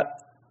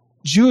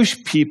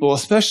 Jewish people,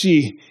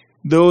 especially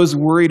those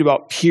worried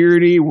about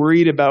purity,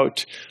 worried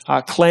about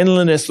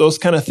cleanliness, those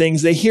kind of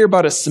things, they hear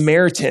about a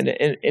Samaritan,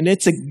 and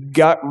it's a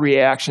gut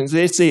reaction.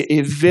 It's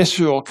a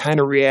visceral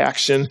kind of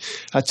reaction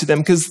to them,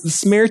 because the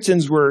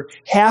Samaritans were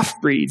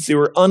half-breeds. They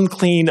were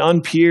unclean,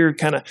 unpure,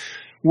 kind of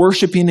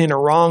worshiping in a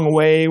wrong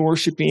way,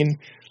 worshiping,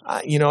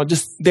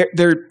 just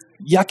they're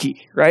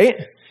yucky,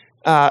 right?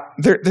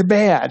 They're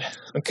bad.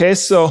 Okay,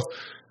 so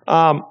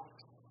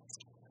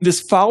this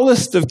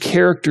foulest of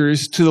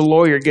characters to the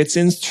lawyer gets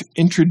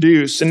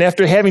introduced, and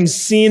after having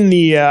seen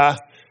the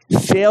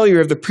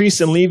failure of the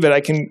priest and Levite, I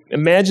can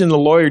imagine the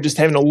lawyer just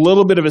having a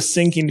little bit of a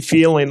sinking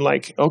feeling,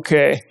 like,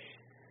 okay,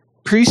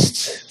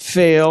 priest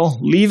fail,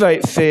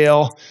 Levite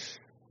fail,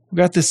 we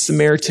got this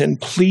Samaritan.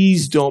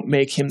 Please don't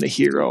make him the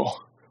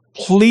hero.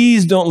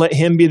 Please don't let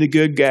him be the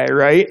good guy,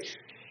 right?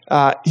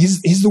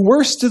 He's the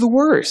worst of the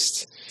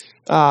worst.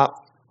 But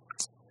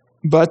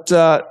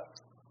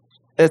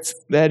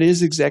that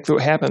is exactly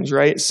what happens,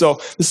 right?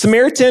 So the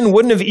Samaritan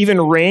wouldn't have even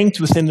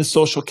ranked within the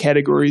social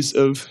categories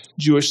of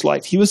Jewish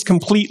life. He was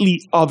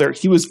completely other.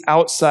 He was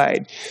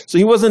outside. So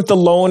he wasn't the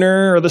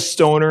loner or the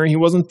stoner. He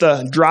wasn't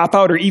the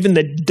dropout or even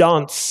the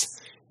dunce,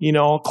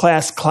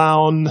 class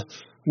clown,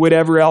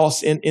 whatever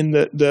else in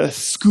the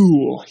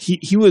school.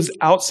 He was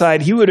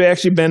outside. He would have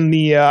actually been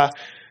the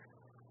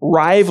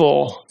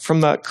rival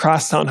from the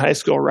crosstown high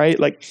school, right?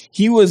 Like,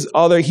 he was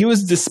other. He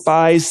was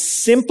despised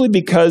simply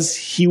because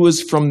he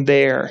was from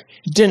there.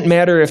 It didn't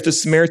matter if the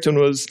Samaritan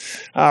was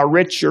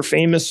rich or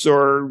famous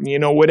or,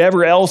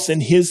 whatever else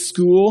in his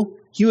school.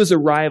 He was a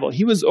rival.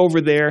 He was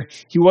over there.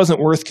 He wasn't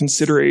worth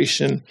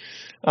consideration.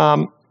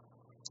 And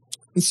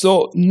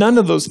so none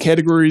of those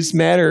categories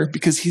matter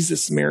because he's a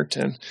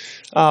Samaritan.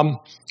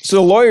 So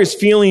the lawyer's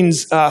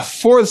feelings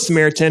for the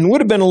Samaritan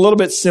would have been a little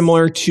bit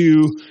similar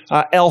to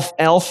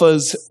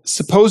Alpha's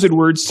supposed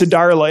words to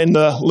Darla in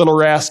the Little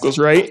Rascals,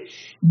 right?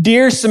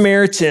 Dear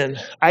Samaritan,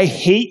 I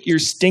hate your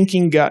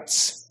stinking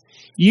guts.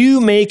 You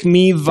make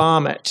me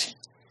vomit.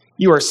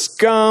 You are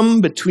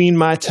scum between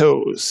my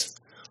toes.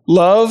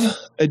 Love,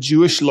 a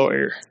Jewish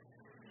lawyer.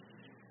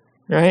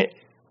 Right?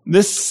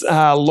 This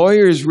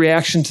lawyer's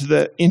reaction to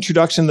the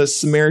introduction of the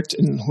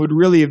Samaritan would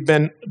really have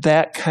been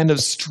that kind of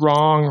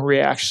strong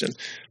reaction.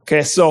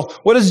 Okay, so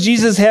what does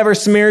Jesus have our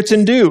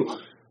Samaritan do?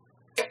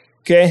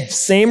 Okay,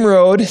 same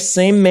road,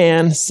 same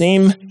man,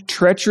 same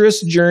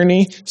treacherous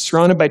journey,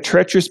 surrounded by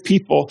treacherous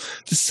people.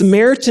 The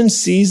Samaritan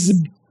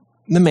sees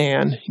the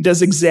man. He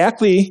does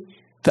exactly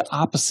the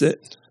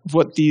opposite of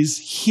what these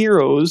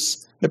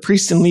heroes, the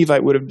priest and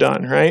Levite, would have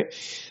done, right?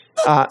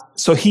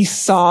 So he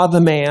saw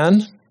the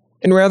man,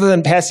 and rather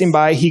than passing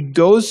by, he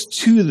goes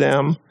to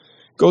him,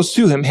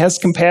 has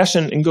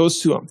compassion, and goes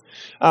to him.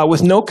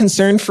 With no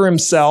concern for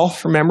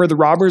himself. Remember, the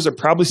robbers are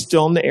probably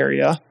still in the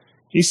area.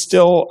 He's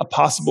still a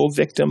possible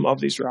victim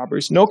of these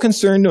robbers. No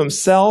concern to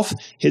himself,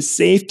 his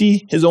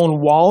safety, his own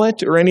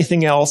wallet, or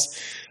anything else.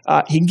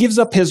 He gives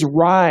up his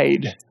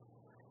ride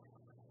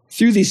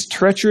through these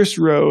treacherous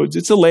roads.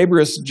 It's a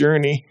laborious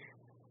journey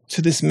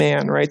to this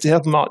man, right, to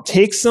help him out.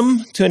 Takes him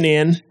to an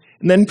inn,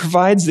 and then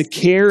provides the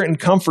care and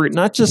comfort,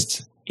 not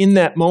just in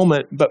that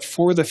moment, but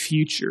for the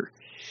future.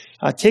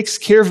 Takes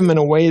care of him in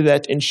a way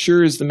that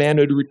ensures the man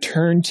would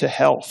return to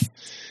health.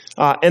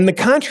 And the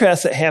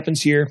contrast that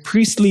happens here,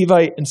 priest,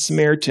 Levite, and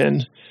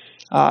Samaritan,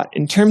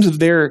 in terms of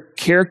their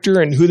character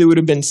and who they would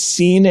have been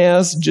seen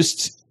as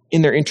just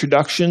in their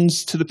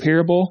introductions to the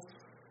parable,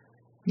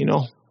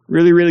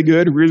 really, really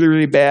good, really,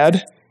 really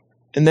bad.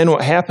 And then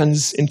what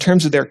happens in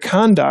terms of their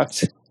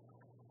conduct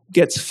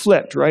gets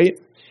flipped, right?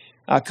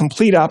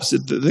 Complete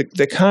opposite.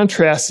 The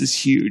contrast is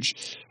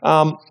huge.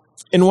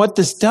 And what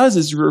this does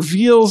is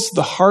reveals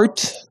the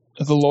heart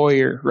of the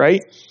lawyer,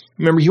 right?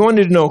 Remember, he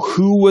wanted to know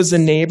who was a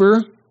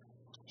neighbor.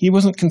 He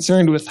wasn't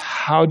concerned with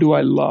how do I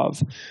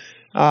love.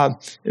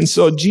 And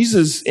so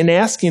Jesus, in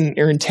asking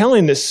or in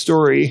telling this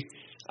story,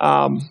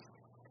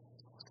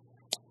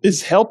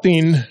 is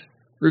helping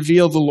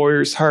reveal the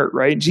lawyer's heart,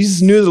 right?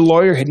 Jesus knew the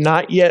lawyer had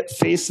not yet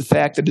faced the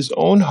fact that his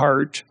own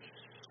heart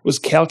was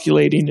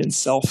calculating and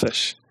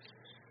selfish.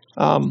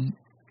 And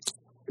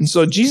And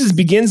so Jesus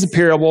begins the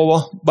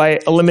parable by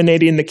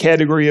eliminating the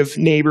category of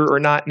neighbor or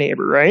not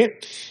neighbor,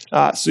 right?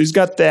 So he's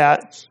got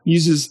that,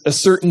 uses a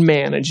certain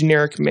man, a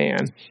generic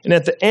man. And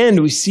at the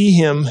end, we see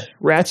him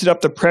ratchet up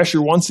the pressure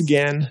once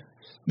again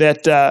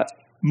that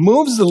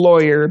moves the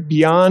lawyer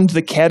beyond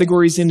the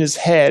categories in his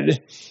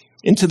head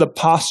into the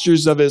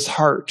postures of his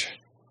heart.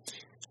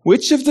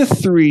 Which of the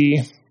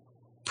three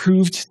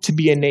proved to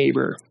be a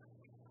neighbor?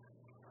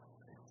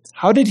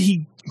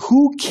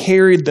 Who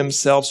carried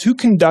themselves, who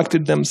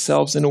conducted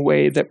themselves in a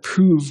way that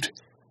proved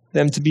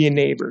them to be a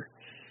neighbor,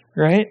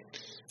 right?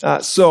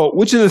 So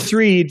which of the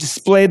three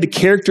displayed the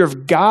character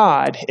of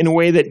God in a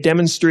way that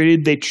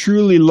demonstrated they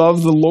truly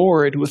love the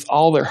Lord with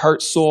all their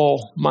heart,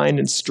 soul, mind,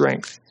 and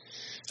strength?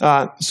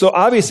 So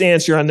obvious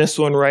answer on this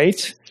one,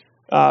 right?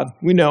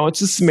 We know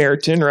it's a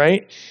Samaritan,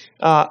 right?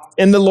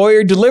 And the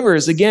lawyer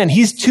delivers. Again,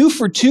 he's 2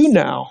 for 2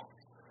 now.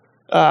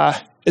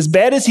 As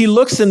bad as he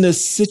looks in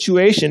this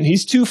situation,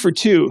 he's 2 for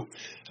 2.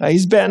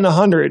 He's batting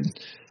 100.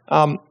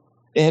 And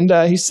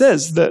he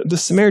says, the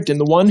Samaritan,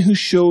 the one who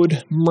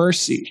showed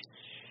mercy.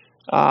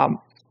 Going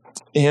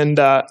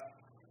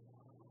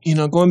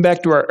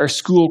back to our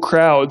school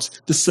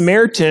crowds, the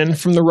Samaritan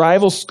from the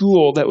rival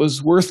school that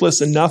was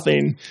worthless and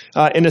nothing,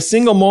 in a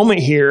single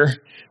moment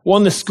here,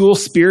 won the school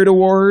spirit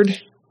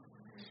award,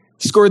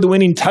 scored the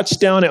winning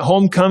touchdown at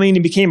homecoming,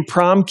 and became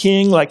prom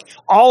king. Like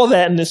all of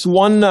that in this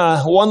one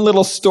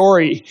little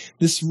story,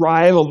 this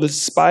rival, this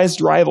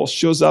despised rival,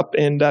 shows up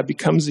and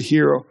becomes a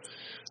hero.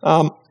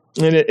 And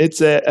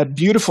it's a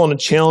beautiful and a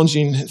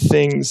challenging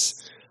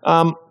things.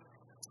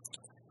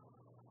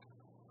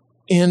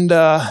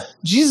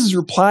 Jesus'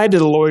 reply to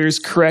the lawyer's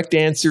correct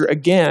answer,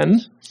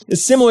 again,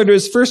 is similar to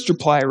his first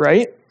reply,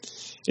 right?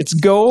 It's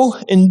go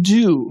and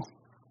do.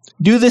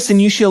 Do this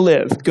and you shall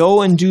live.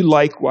 Go and do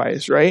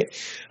likewise, right?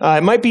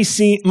 It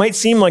might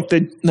seem like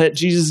that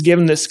Jesus is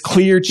given this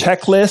clear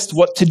checklist,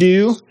 what to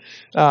do.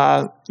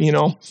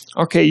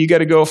 Okay, you got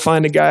to go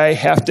find a guy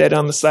half dead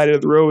on the side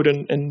of the road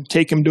and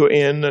take him to an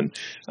inn. And,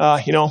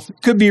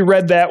 it could be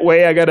read that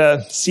way. I got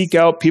to seek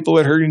out people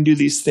that hurt and do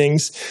these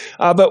things.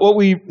 But what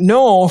we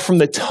know from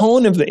the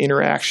tone of the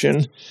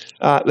interaction,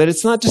 that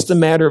it's not just a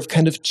matter of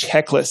kind of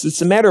checklist.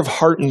 It's a matter of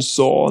heart and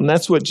soul. And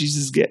that's what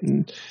Jesus is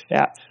getting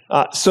at.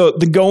 So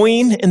the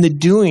going and the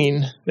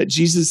doing that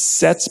Jesus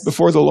sets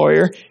before the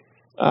lawyer,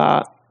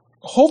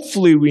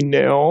 hopefully we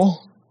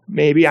know,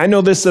 maybe, I know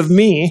this of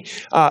me,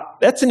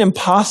 that's an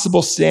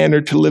impossible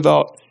standard to live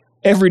out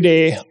every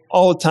day,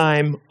 all the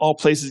time, all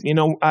places.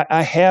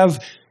 I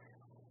have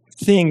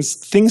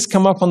things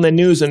come up on the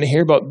news and I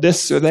hear about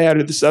this or that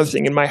or this other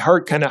thing, and my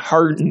heart kind of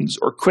hardens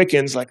or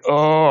quickens, like,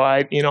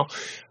 I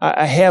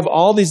have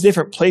all these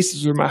different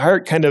places where my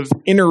heart kind of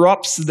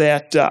interrupts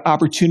that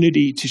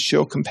opportunity to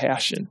show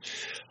compassion.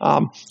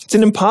 It's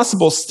an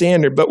impossible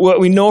standard, but what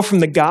we know from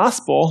the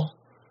gospel,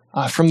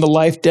 from the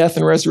life, death,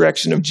 and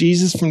resurrection of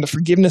Jesus, from the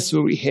forgiveness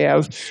that we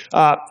have,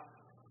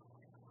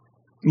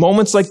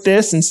 moments like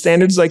this and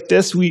standards like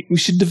this, we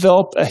should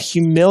develop a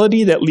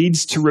humility that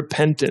leads to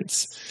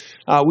repentance.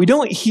 We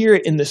don't hear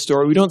it in this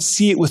story. We don't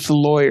see it with the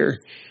lawyer.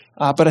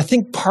 But I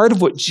think part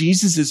of what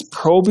Jesus is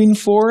probing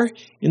for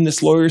in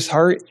this lawyer's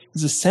heart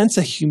is a sense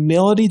of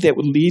humility that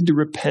would lead to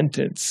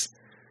repentance.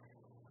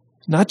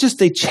 Not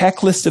just a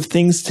checklist of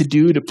things to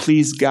do to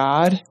please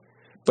God,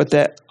 but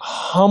that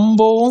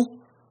humble,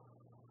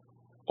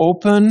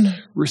 open,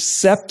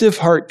 receptive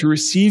heart to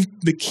receive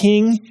the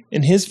King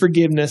and his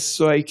forgiveness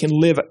so I can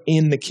live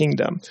in the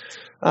kingdom.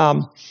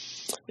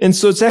 And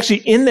so it's actually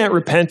in that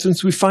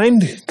repentance we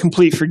find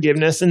complete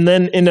forgiveness. And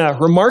then in a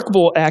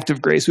remarkable act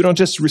of grace, we don't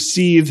just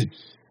receive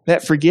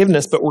that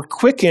forgiveness, but we're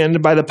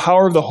quickened by the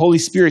power of the Holy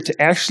Spirit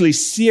to actually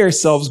see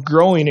ourselves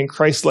growing in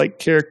Christ-like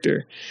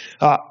character.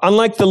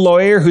 Unlike the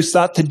lawyer who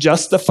sought to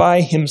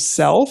justify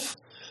himself,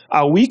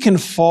 we can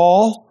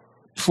fall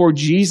before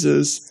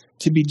Jesus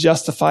to be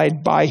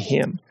justified by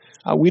him.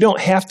 We don't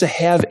have to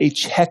have a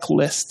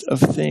checklist of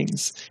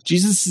things.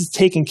 Jesus has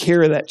taken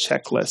care of that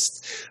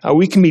checklist.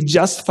 We can be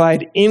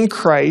justified in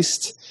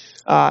Christ.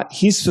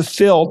 He's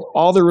fulfilled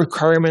all the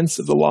requirements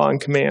of the law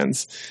and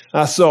commands.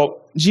 So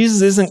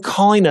Jesus isn't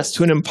calling us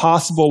to an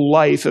impossible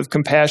life of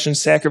compassion,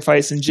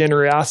 sacrifice, and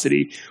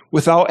generosity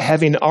without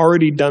having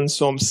already done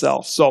so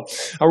himself. So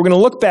we're going to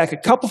look back a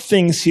couple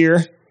things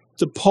here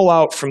to pull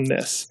out from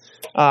this.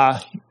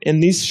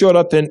 And these showed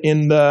up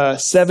in the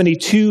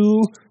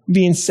 72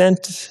 being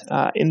sent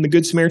in the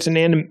Good Samaritan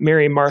and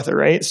Mary and Martha,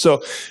 right?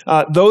 So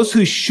those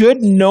who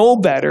should know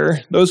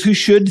better, those who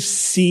should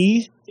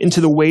see into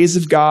the ways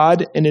of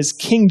God and his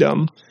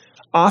kingdom,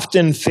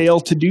 often fail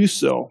to do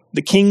so.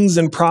 The kings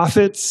and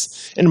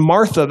prophets and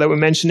Martha that we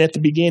mentioned at the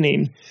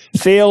beginning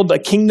failed a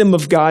kingdom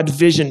of God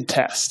vision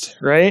test,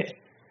 right?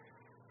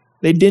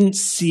 They didn't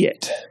see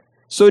it.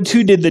 So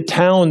too did the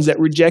towns that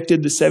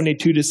rejected the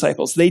 72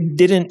 disciples. They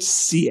didn't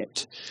see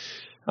it.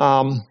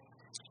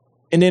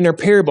 And in our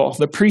parable,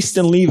 the priest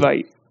and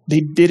Levite, they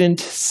did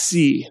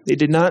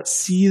not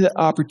see the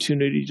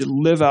opportunity to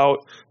live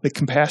out the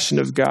compassion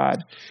of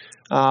God.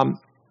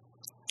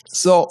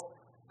 So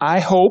I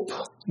hope,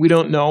 we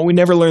don't know, we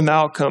never learn the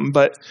outcome,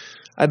 but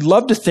I'd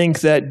love to think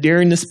that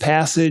during this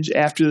passage,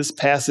 after this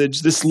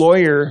passage, this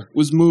lawyer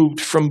was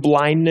moved from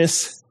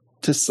blindness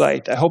to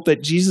sight. I hope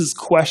that Jesus'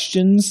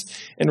 questions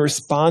and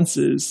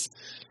responses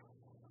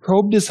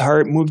probed his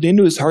heart, moved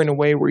into his heart in a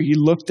way where he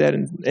looked at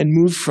and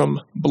moved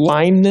from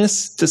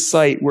blindness to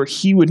sight, where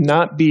he would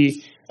not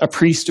be a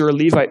priest or a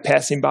Levite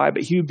passing by,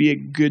 but he would be a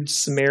good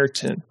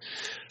Samaritan.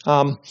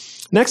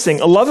 Next thing,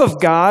 a love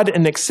of God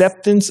and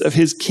acceptance of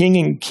his king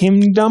and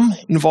kingdom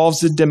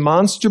involves a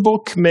demonstrable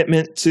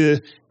commitment to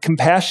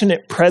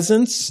compassionate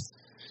presence,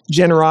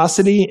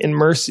 generosity, and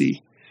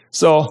mercy.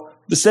 So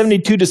the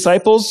 72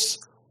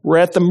 disciples were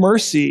at the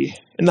mercy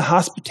and the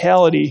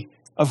hospitality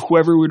of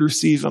whoever would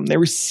receive them. They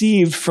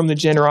received from the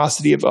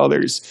generosity of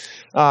others.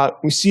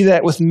 We see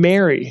that with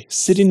Mary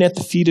sitting at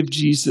the feet of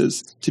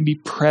Jesus to be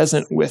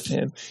present with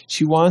him.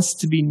 She wants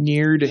to be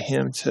near to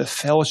him, to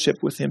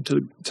fellowship with him,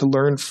 to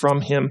learn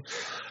from him.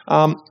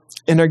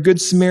 And our Good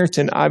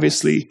Samaritan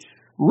obviously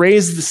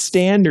raised the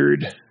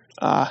standard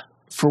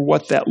for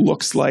what that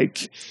looks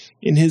like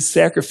in his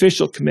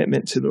sacrificial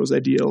commitment to those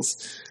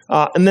ideals.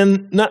 And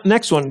then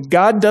next one,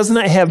 God does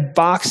not have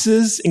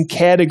boxes and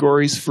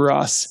categories for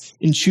us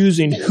in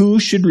choosing who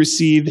should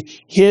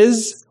receive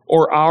his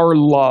or our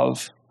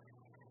love.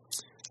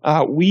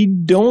 We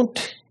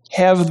don't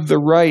have the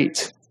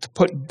right to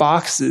put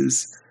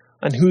boxes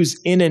on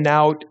who's in and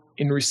out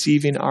in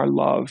receiving our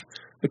love.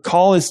 The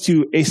call is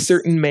to a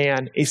certain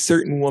man, a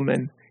certain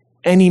woman,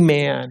 any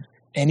man,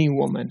 any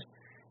woman.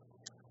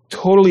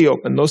 Totally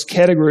open. Those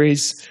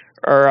categories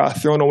are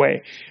thrown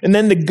away. And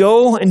then to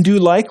go and do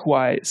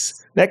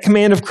likewise. That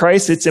command of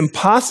Christ, it's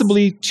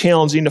impossibly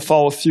challenging to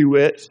follow through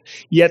with,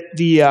 yet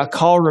the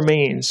call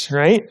remains,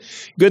 right?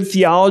 Good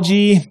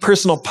theology,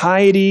 personal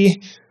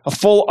piety, a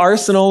full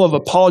arsenal of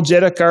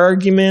apologetic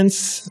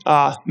arguments,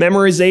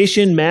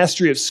 memorization,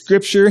 mastery of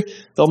Scripture,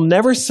 they'll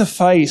never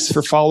suffice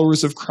for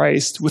followers of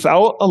Christ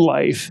without a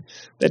life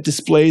that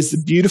displays the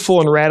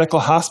beautiful and radical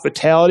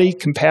hospitality,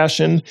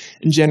 compassion,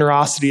 and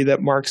generosity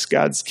that marks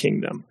God's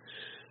kingdom.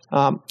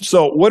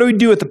 So what do we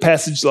do with a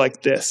passage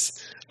like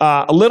this?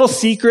 A little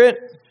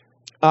secret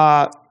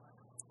about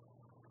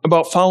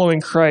following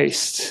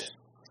Christ.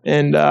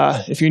 And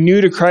if you're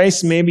new to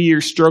Christ, maybe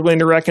you're struggling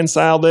to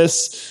reconcile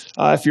this.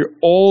 If you're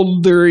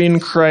older in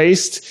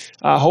Christ,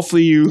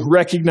 hopefully you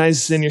recognize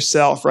this in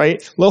yourself,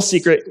 right? Little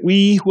secret,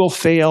 we will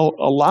fail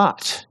a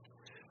lot.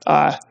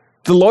 The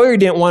lawyer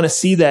didn't want to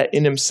see that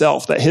in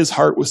himself, that his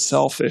heart was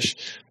selfish.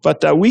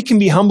 But we can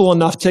be humble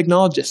enough to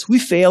acknowledge this. We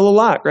fail a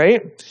lot,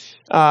 right?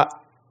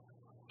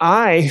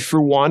 I,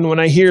 for one, when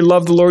I hear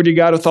love the Lord your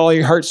God with all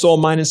your heart, soul,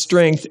 mind, and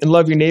strength, and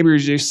love your neighbor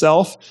as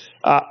yourself,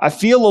 I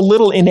feel a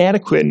little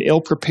inadequate and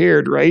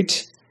ill-prepared,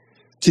 right?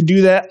 To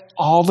do that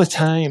all the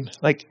time.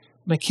 Like,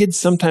 my kids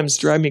sometimes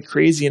drive me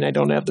crazy and I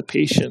don't have the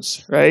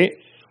patience, right?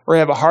 Or I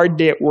have a hard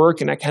day at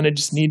work and I kind of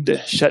just need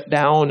to shut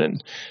down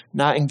and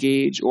not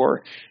engage,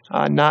 or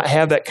not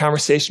have that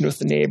conversation with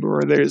the neighbor.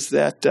 Or there's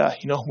that,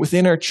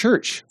 within our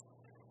church.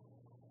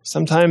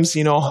 Sometimes,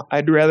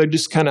 I'd rather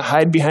just kind of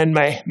hide behind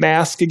my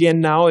mask again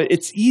now.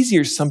 It's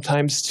easier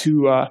sometimes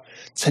to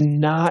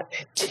not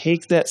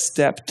take that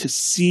step to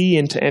see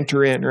and to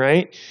enter in,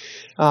 right?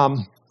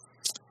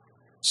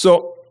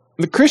 So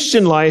the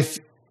Christian life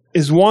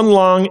is one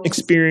long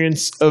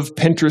experience of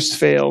Pinterest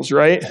fails,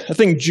 right? I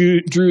think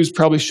Drew's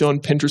probably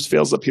shown Pinterest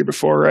fails up here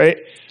before, right?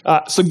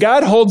 So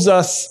God holds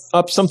us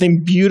up something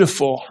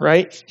beautiful,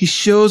 right? He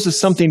shows us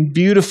something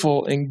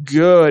beautiful and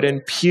good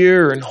and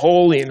pure and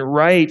holy and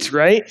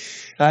right?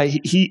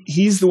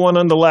 He's the one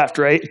on the left,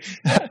 right?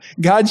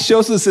 God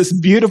shows us this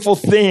beautiful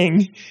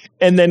thing,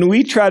 and then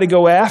we try to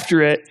go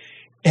after it,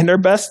 and our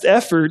best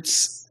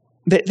efforts,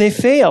 they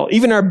fail.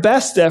 Even our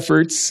best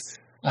efforts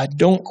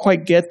don't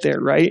quite get there,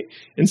 right?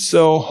 And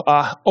so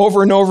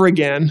over and over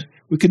again,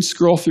 we could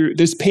scroll through.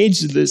 There's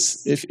pages of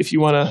this if you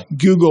want to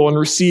Google and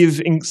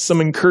receive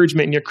some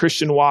encouragement in your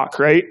Christian walk,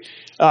 right?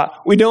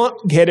 We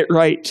don't get it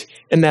right,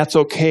 and that's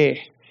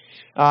okay.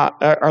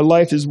 Our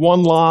life is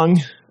one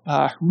long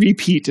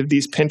repeat of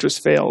these Pinterest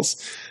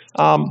fails.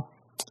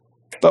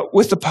 But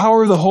with the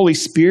power of the Holy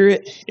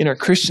Spirit in our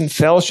Christian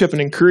fellowship and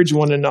encourage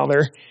one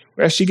another,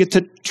 we actually get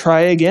to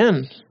try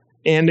again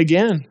and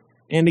again.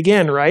 And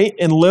again, right?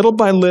 And little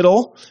by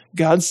little,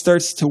 God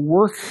starts to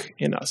work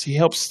in us. He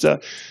helps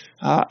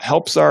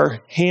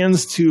our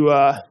hands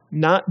to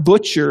not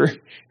butcher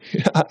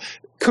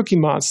Cookie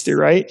Monster,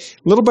 right?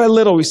 Little by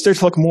little, we start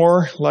to look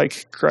more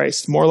like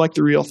Christ, more like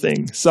the real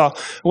thing. So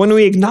when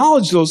we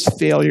acknowledge those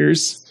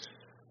failures,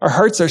 our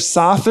hearts are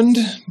softened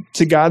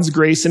to God's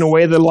grace in a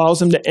way that allows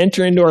him to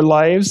enter into our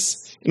lives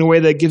in a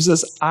way that gives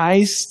us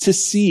eyes to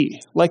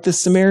see, like the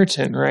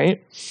Samaritan,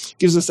 right?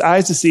 Gives us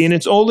eyes to see. And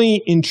it's only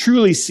in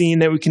truly seeing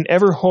that we can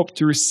ever hope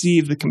to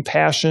receive the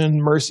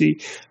compassion, mercy,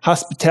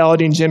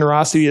 hospitality, and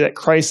generosity that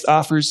Christ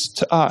offers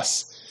to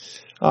us.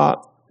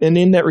 And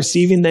in that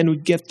receiving, then we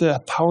get the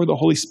power of the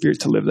Holy Spirit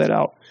to live that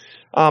out.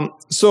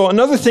 So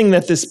another thing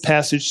that this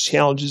passage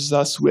challenges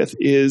us with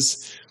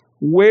is,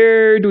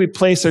 where do we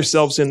place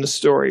ourselves in the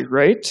story,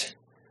 right?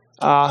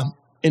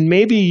 And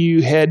maybe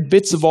you had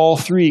bits of all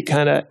three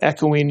kind of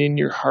echoing in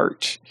your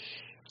heart.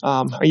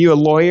 Are you a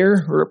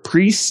lawyer or a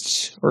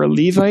priest or a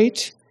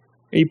Levite?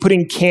 Are you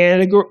putting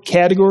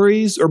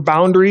categories or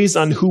boundaries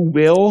on who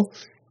will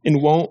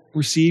and won't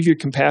receive your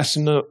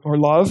compassion or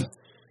love?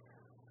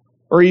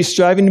 Or are you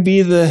striving to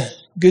be the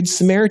Good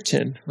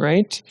Samaritan,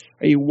 right?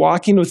 Are you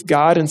walking with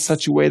God in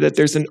such a way that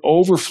there's an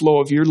overflow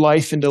of your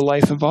life into the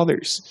life of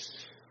others?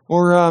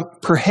 Or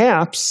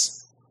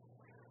perhaps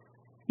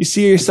you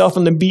see yourself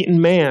in the beaten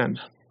man,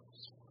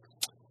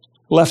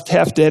 left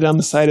half dead on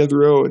the side of the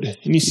road,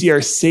 and you see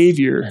our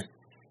Savior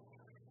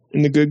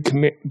in the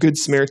Good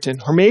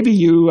Samaritan. Or maybe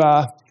you've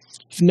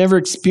never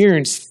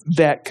experienced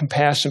that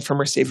compassion from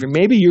our Savior.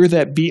 Maybe you're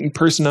that beaten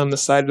person on the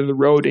side of the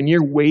road, and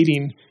you're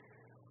waiting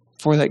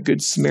for that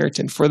Good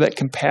Samaritan, for that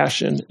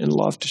compassion and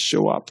love to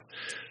show up.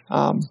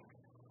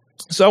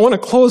 So I want to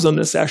close on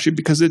this, actually,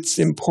 because it's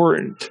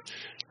important.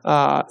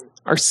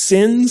 Our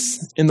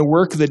sins and the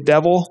work of the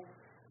devil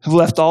have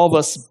left all of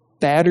us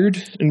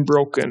battered and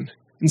broken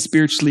and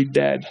spiritually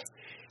dead.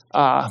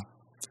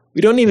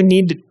 We don't even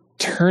need to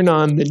turn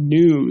on the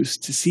news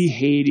to see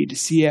Haiti, to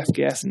see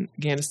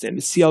Afghanistan,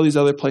 to see all these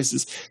other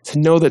places, to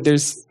know that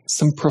there's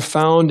some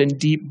profound and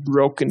deep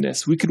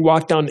brokenness. We could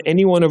walk down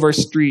any one of our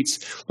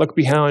streets, look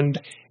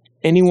behind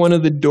any one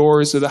of the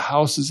doors or the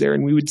houses there,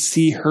 and we would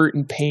see hurt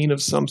and pain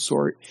of some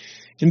sort.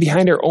 And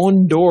behind our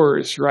own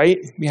doors, right?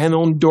 Behind the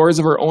own doors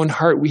of our own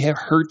heart, we have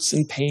hurts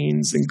and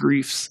pains and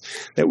griefs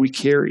that we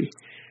carry.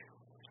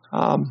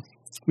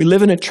 We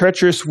live in a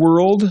treacherous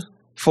world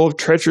full of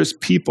treacherous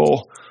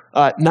people,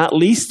 not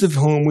least of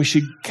whom we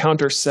should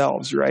count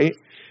ourselves, right?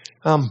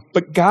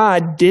 But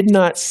God did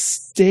not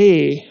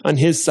stay on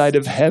his side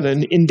of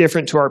heaven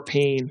indifferent to our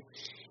pain.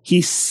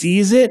 He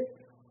sees it,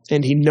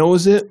 and he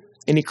knows it,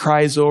 and he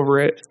cries over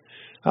it.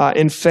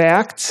 In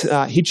fact,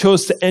 he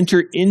chose to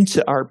enter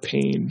into our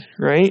pain,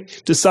 right?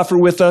 To suffer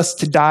with us,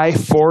 to die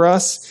for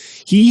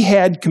us. He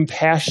had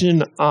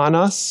compassion on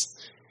us.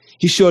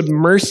 He showed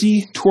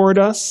mercy toward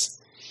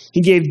us. He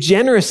gave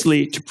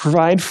generously to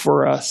provide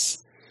for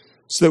us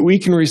so that we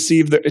can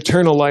receive the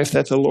eternal life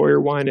that the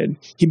lawyer wanted.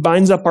 He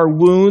binds up our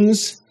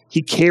wounds.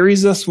 He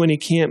carries us when he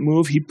can't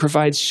move. He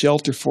provides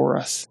shelter for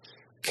us.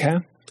 Okay?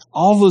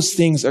 All those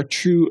things are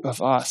true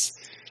of us.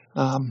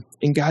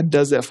 And God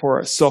does that for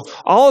us. So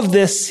all of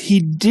this he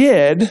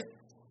did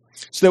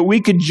so that we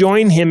could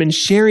join him in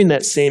sharing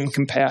that same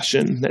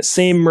compassion, that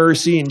same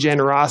mercy and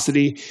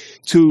generosity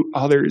to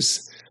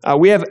others.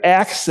 We have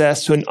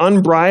access to an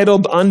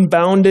unbridled,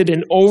 unbounded,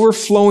 and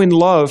overflowing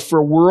love for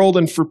a world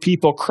and for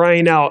people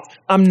crying out,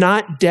 "I'm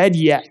not dead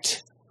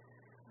yet."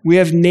 We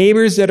have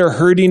neighbors that are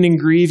hurting and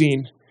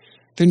grieving.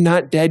 They're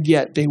not dead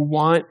yet. They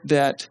want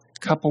that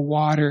cup of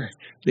water.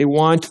 They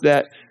want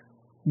that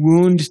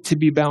wound to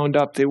be bound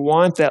up. They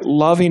want that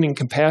loving and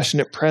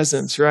compassionate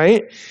presence,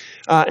 right?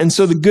 And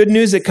so the good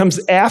news that comes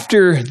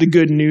after the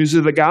good news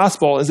of the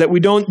gospel is that we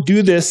don't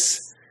do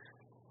this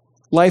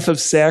life of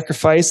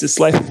sacrifice, this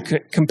life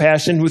of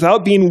compassion,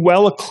 without being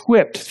well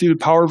equipped through the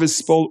power of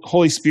his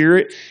Holy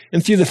Spirit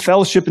and through the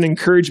fellowship and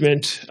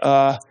encouragement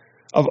of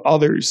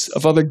others,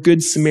 of other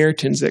good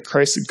Samaritans that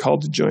Christ had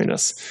called to join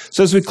us.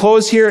 So as we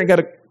close here, I got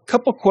a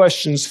couple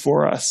questions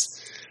for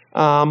us.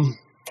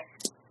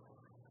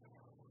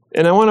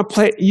 And I want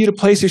you to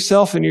place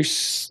yourself in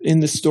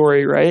the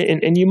story, right?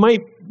 And you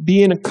might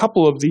be in a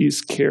couple of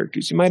these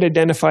characters. You might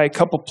identify a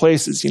couple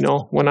places.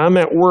 When I'm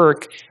at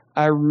work,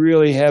 I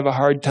really have a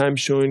hard time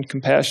showing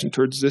compassion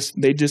towards this.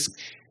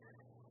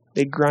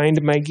 They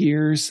grind my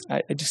gears.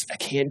 I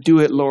can't do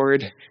it,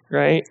 Lord,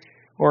 right?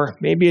 Or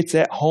maybe it's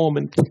at home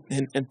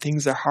and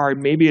things are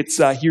hard. Maybe it's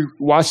you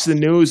watch the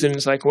news and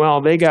it's like,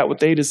 well, they got what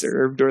they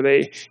deserved, or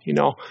they,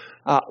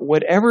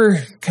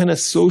 whatever kind of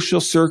social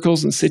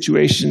circles and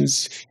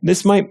situations,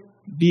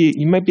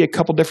 you might be a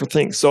couple different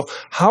things. So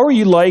how are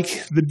you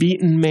like the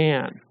beaten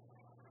man?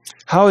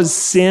 How has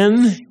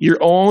sin, your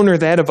own or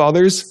that of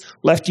others,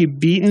 left you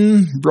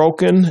beaten,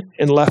 broken,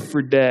 and left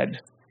for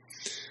dead?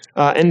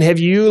 And have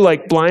you,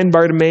 like blind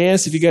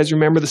Bartimaeus, if you guys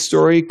remember the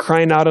story,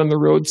 crying out on the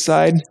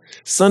roadside,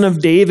 "Son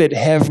of David,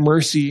 have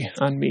mercy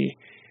on me"?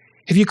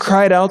 Have you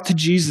cried out to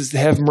Jesus to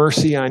have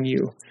mercy on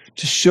you,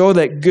 to show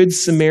that good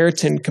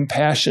Samaritan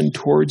compassion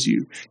towards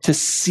you, to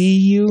see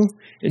you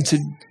and to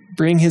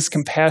bring his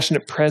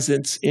compassionate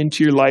presence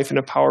into your life in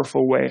a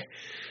powerful way?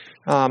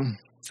 Are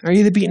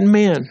you the beaten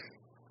man?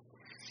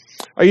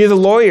 Are you the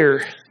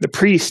lawyer, the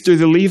priest, or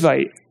the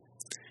Levite?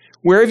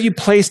 Where have you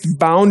placed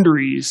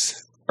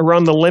boundaries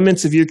around the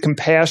limits of your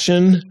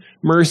compassion,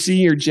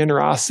 mercy, or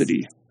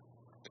generosity?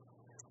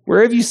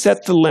 Where have you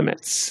set the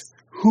limits?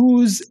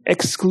 Who's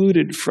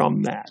excluded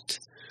from that?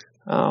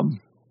 And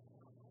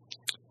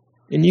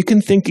you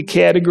can think of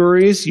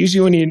categories.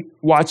 Usually when you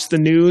watch the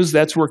news,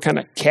 that's where kind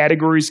of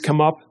categories come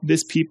up.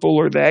 This people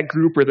or that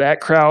group or that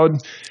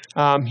crowd.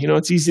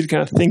 It's easy to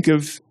kind of think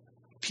of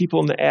people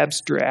in the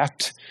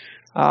abstract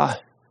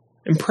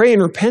and pray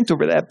and repent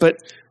over that.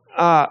 But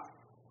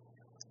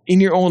in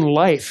your own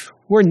life,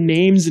 who are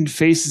names and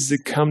faces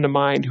that come to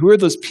mind? Who are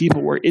those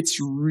people where it's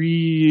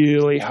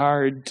really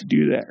hard to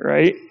do that,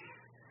 right?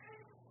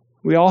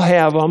 We all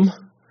have them.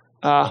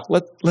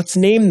 Let's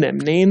name them.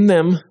 Name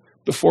them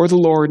before the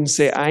Lord and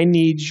say, I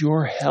need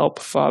your help,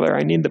 Father.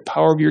 I need the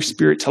power of your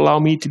Spirit to allow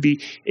me to be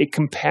a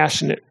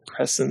compassionate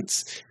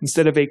presence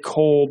instead of a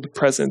cold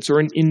presence or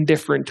an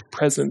indifferent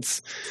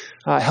presence.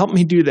 Help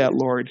me do that,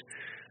 Lord.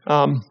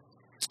 So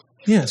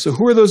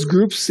who are those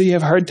groups that you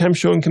have a hard time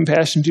showing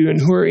compassion to, and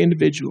who are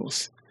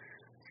individuals?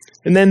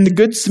 And then the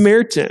Good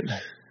Samaritan.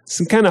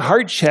 Some kind of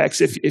heart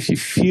checks if you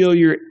feel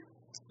you're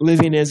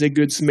living as a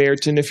Good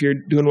Samaritan, if you're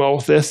doing well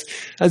with this.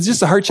 It's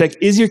just a heart check.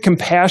 Is your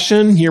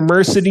compassion, your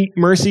mercy,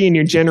 and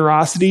your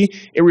generosity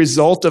a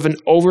result of an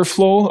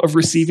overflow of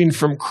receiving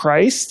from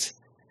Christ?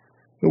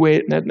 The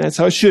way that's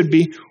how it should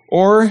be.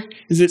 Or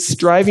is it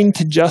striving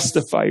to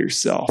justify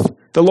yourself?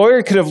 The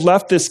lawyer could have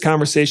left this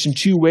conversation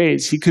two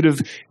ways. He could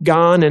have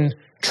gone and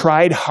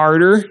tried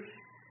harder,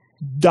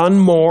 done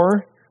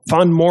more,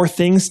 found more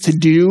things to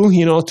do,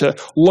 to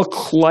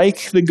look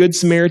like the Good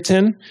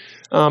Samaritan.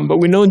 But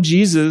we know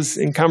Jesus,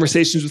 in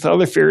conversations with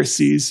other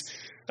Pharisees,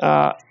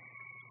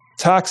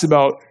 talks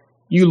about,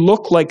 you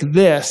look like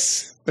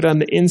this, but on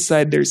the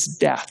inside there's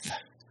death,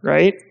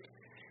 right?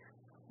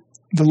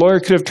 The lawyer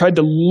could have tried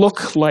to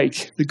look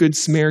like the Good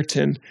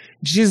Samaritan.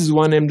 Jesus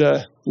wanted him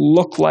to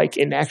look like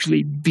and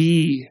actually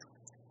be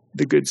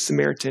the Good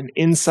Samaritan,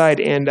 inside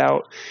and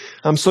out.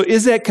 So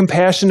is that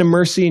compassion and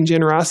mercy and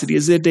generosity?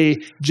 Is it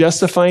a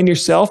justifying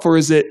yourself, or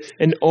is it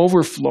an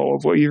overflow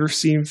of what you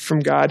received from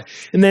God?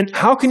 And then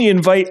how can you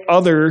invite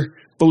other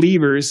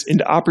believers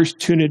into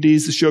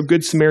opportunities to show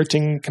Good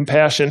Samaritan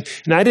compassion?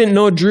 And I didn't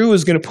know Drew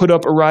was going to put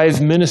up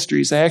Arrive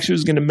Ministries. I actually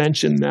was going to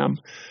mention them.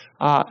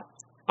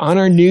 On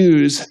our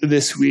news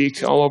this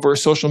week, all over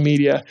social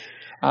media,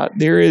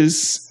 there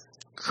is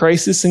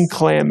crisis and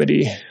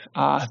calamity.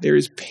 There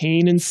is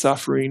pain and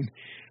suffering.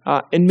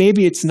 And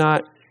maybe it's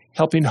not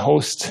helping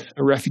host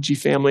a refugee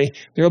family.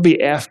 There will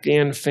be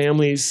Afghan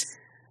families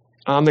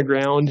on the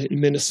ground in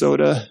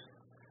Minnesota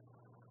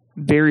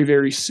very,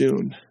 very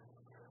soon.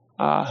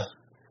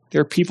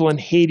 There are people in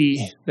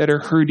Haiti that are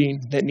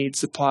hurting, that need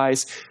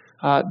supplies.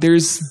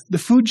 There's the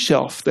food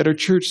shelf that our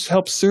church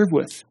helps serve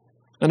with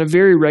on a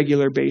very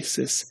regular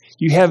basis.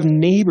 You have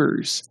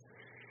neighbors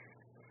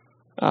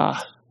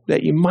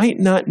that you might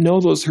not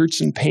know those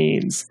hurts and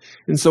pains.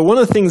 And so one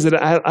of the things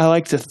that I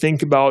like to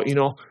think about,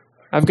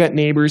 I've got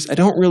neighbors. I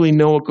don't really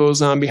know what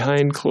goes on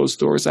behind closed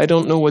doors. I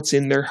don't know what's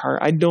in their heart.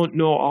 I don't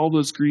know all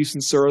those griefs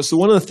and sorrows. So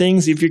one of the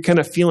things, if you're kind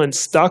of feeling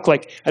stuck,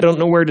 like I don't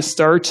know where to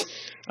start,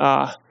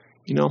 I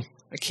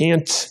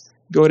can't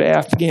go to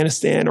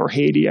Afghanistan or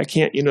Haiti. I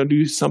can't,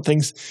 do some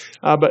things.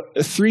 But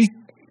 3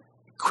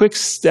 quick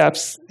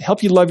steps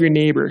help you love your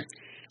neighbor.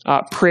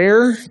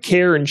 Prayer,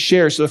 care, and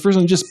share. So the first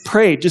one, just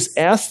pray. Just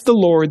ask the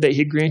Lord that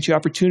He'd grant you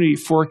opportunity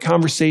for a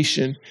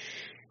conversation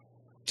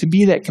to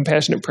be that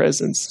compassionate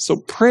presence. So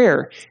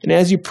prayer. And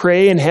as you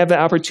pray and have that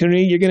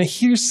opportunity, you're going to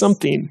hear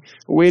something,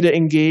 a way to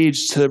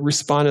engage, to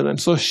respond to them.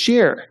 So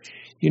share.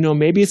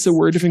 Maybe it's a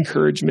word of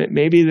encouragement.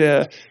 Maybe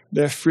the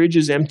fridge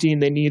is empty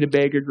and they need a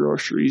bag of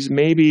groceries.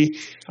 Maybe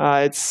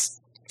it's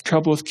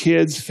trouble with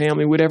kids,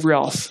 family, whatever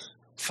else.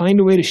 Find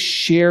a way to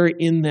share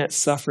in that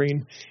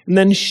suffering. And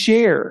then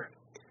share.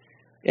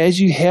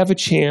 As you have a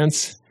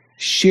chance,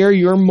 share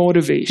your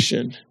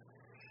motivation.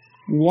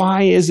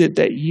 Why is it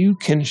that you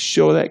can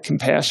show that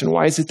compassion?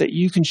 Why is it that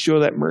you can show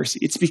that mercy?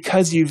 It's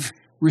because you've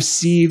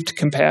received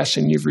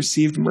compassion. You've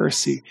received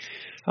mercy.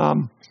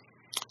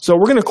 So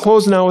we're going to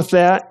close now with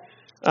that.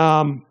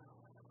 And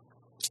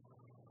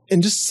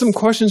just some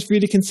questions for you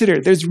to consider.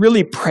 There's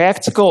really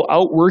practical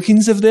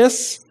outworkings of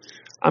this.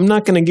 I'm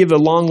not going to give a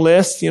long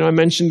list. I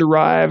mentioned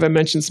Arrive. I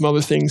mentioned some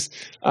other things.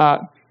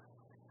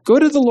 Go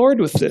to the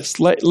Lord with this.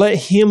 Let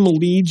Him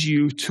lead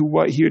you to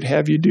what He would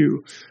have you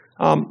do.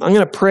 I'm going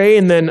to pray,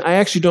 and then I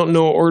actually don't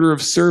know order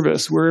of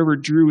service, wherever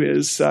Drew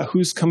is,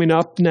 who's coming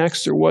up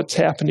next or what's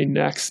happening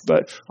next.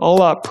 But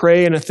I'll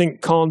pray, and I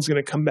think Colin's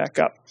going to come back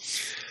up.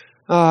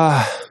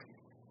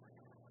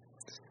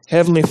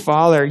 Heavenly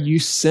Father, You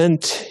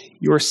sent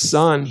Your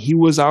Son. He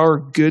was our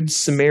Good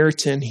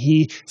Samaritan.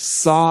 He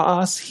saw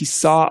us. He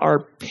saw our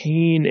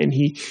pain, and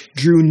He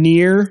drew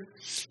near.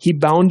 He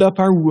bound up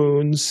our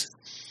wounds.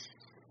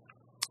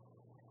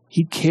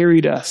 He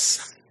carried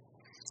us,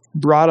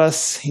 brought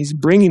us. He's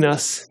bringing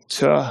us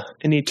to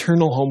an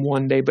eternal home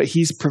one day, but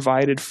He's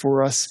provided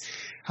for us.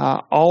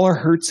 All our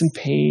hurts and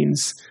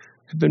pains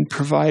have been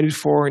provided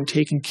for and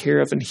taken care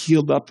of and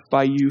healed up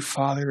by You,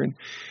 Father. And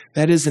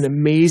that is an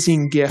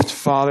amazing gift,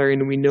 Father.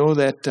 And we know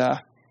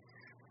that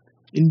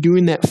in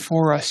doing that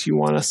for us, You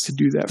want us to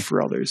do that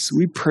for others. So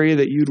we pray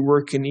that You'd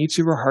work in each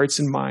of our hearts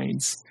and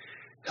minds.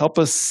 Help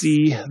us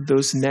see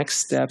those next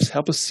steps.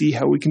 Help us see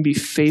how we can be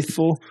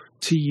faithful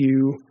to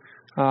You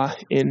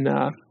in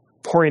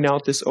pouring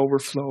out this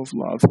overflow of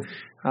love.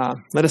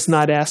 Let us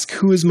not ask,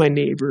 who is my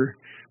neighbor?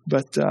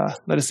 But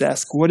let us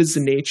ask, what is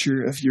the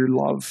nature of Your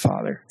love,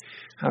 Father?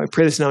 We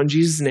pray this now in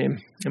Jesus'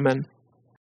 name. Amen.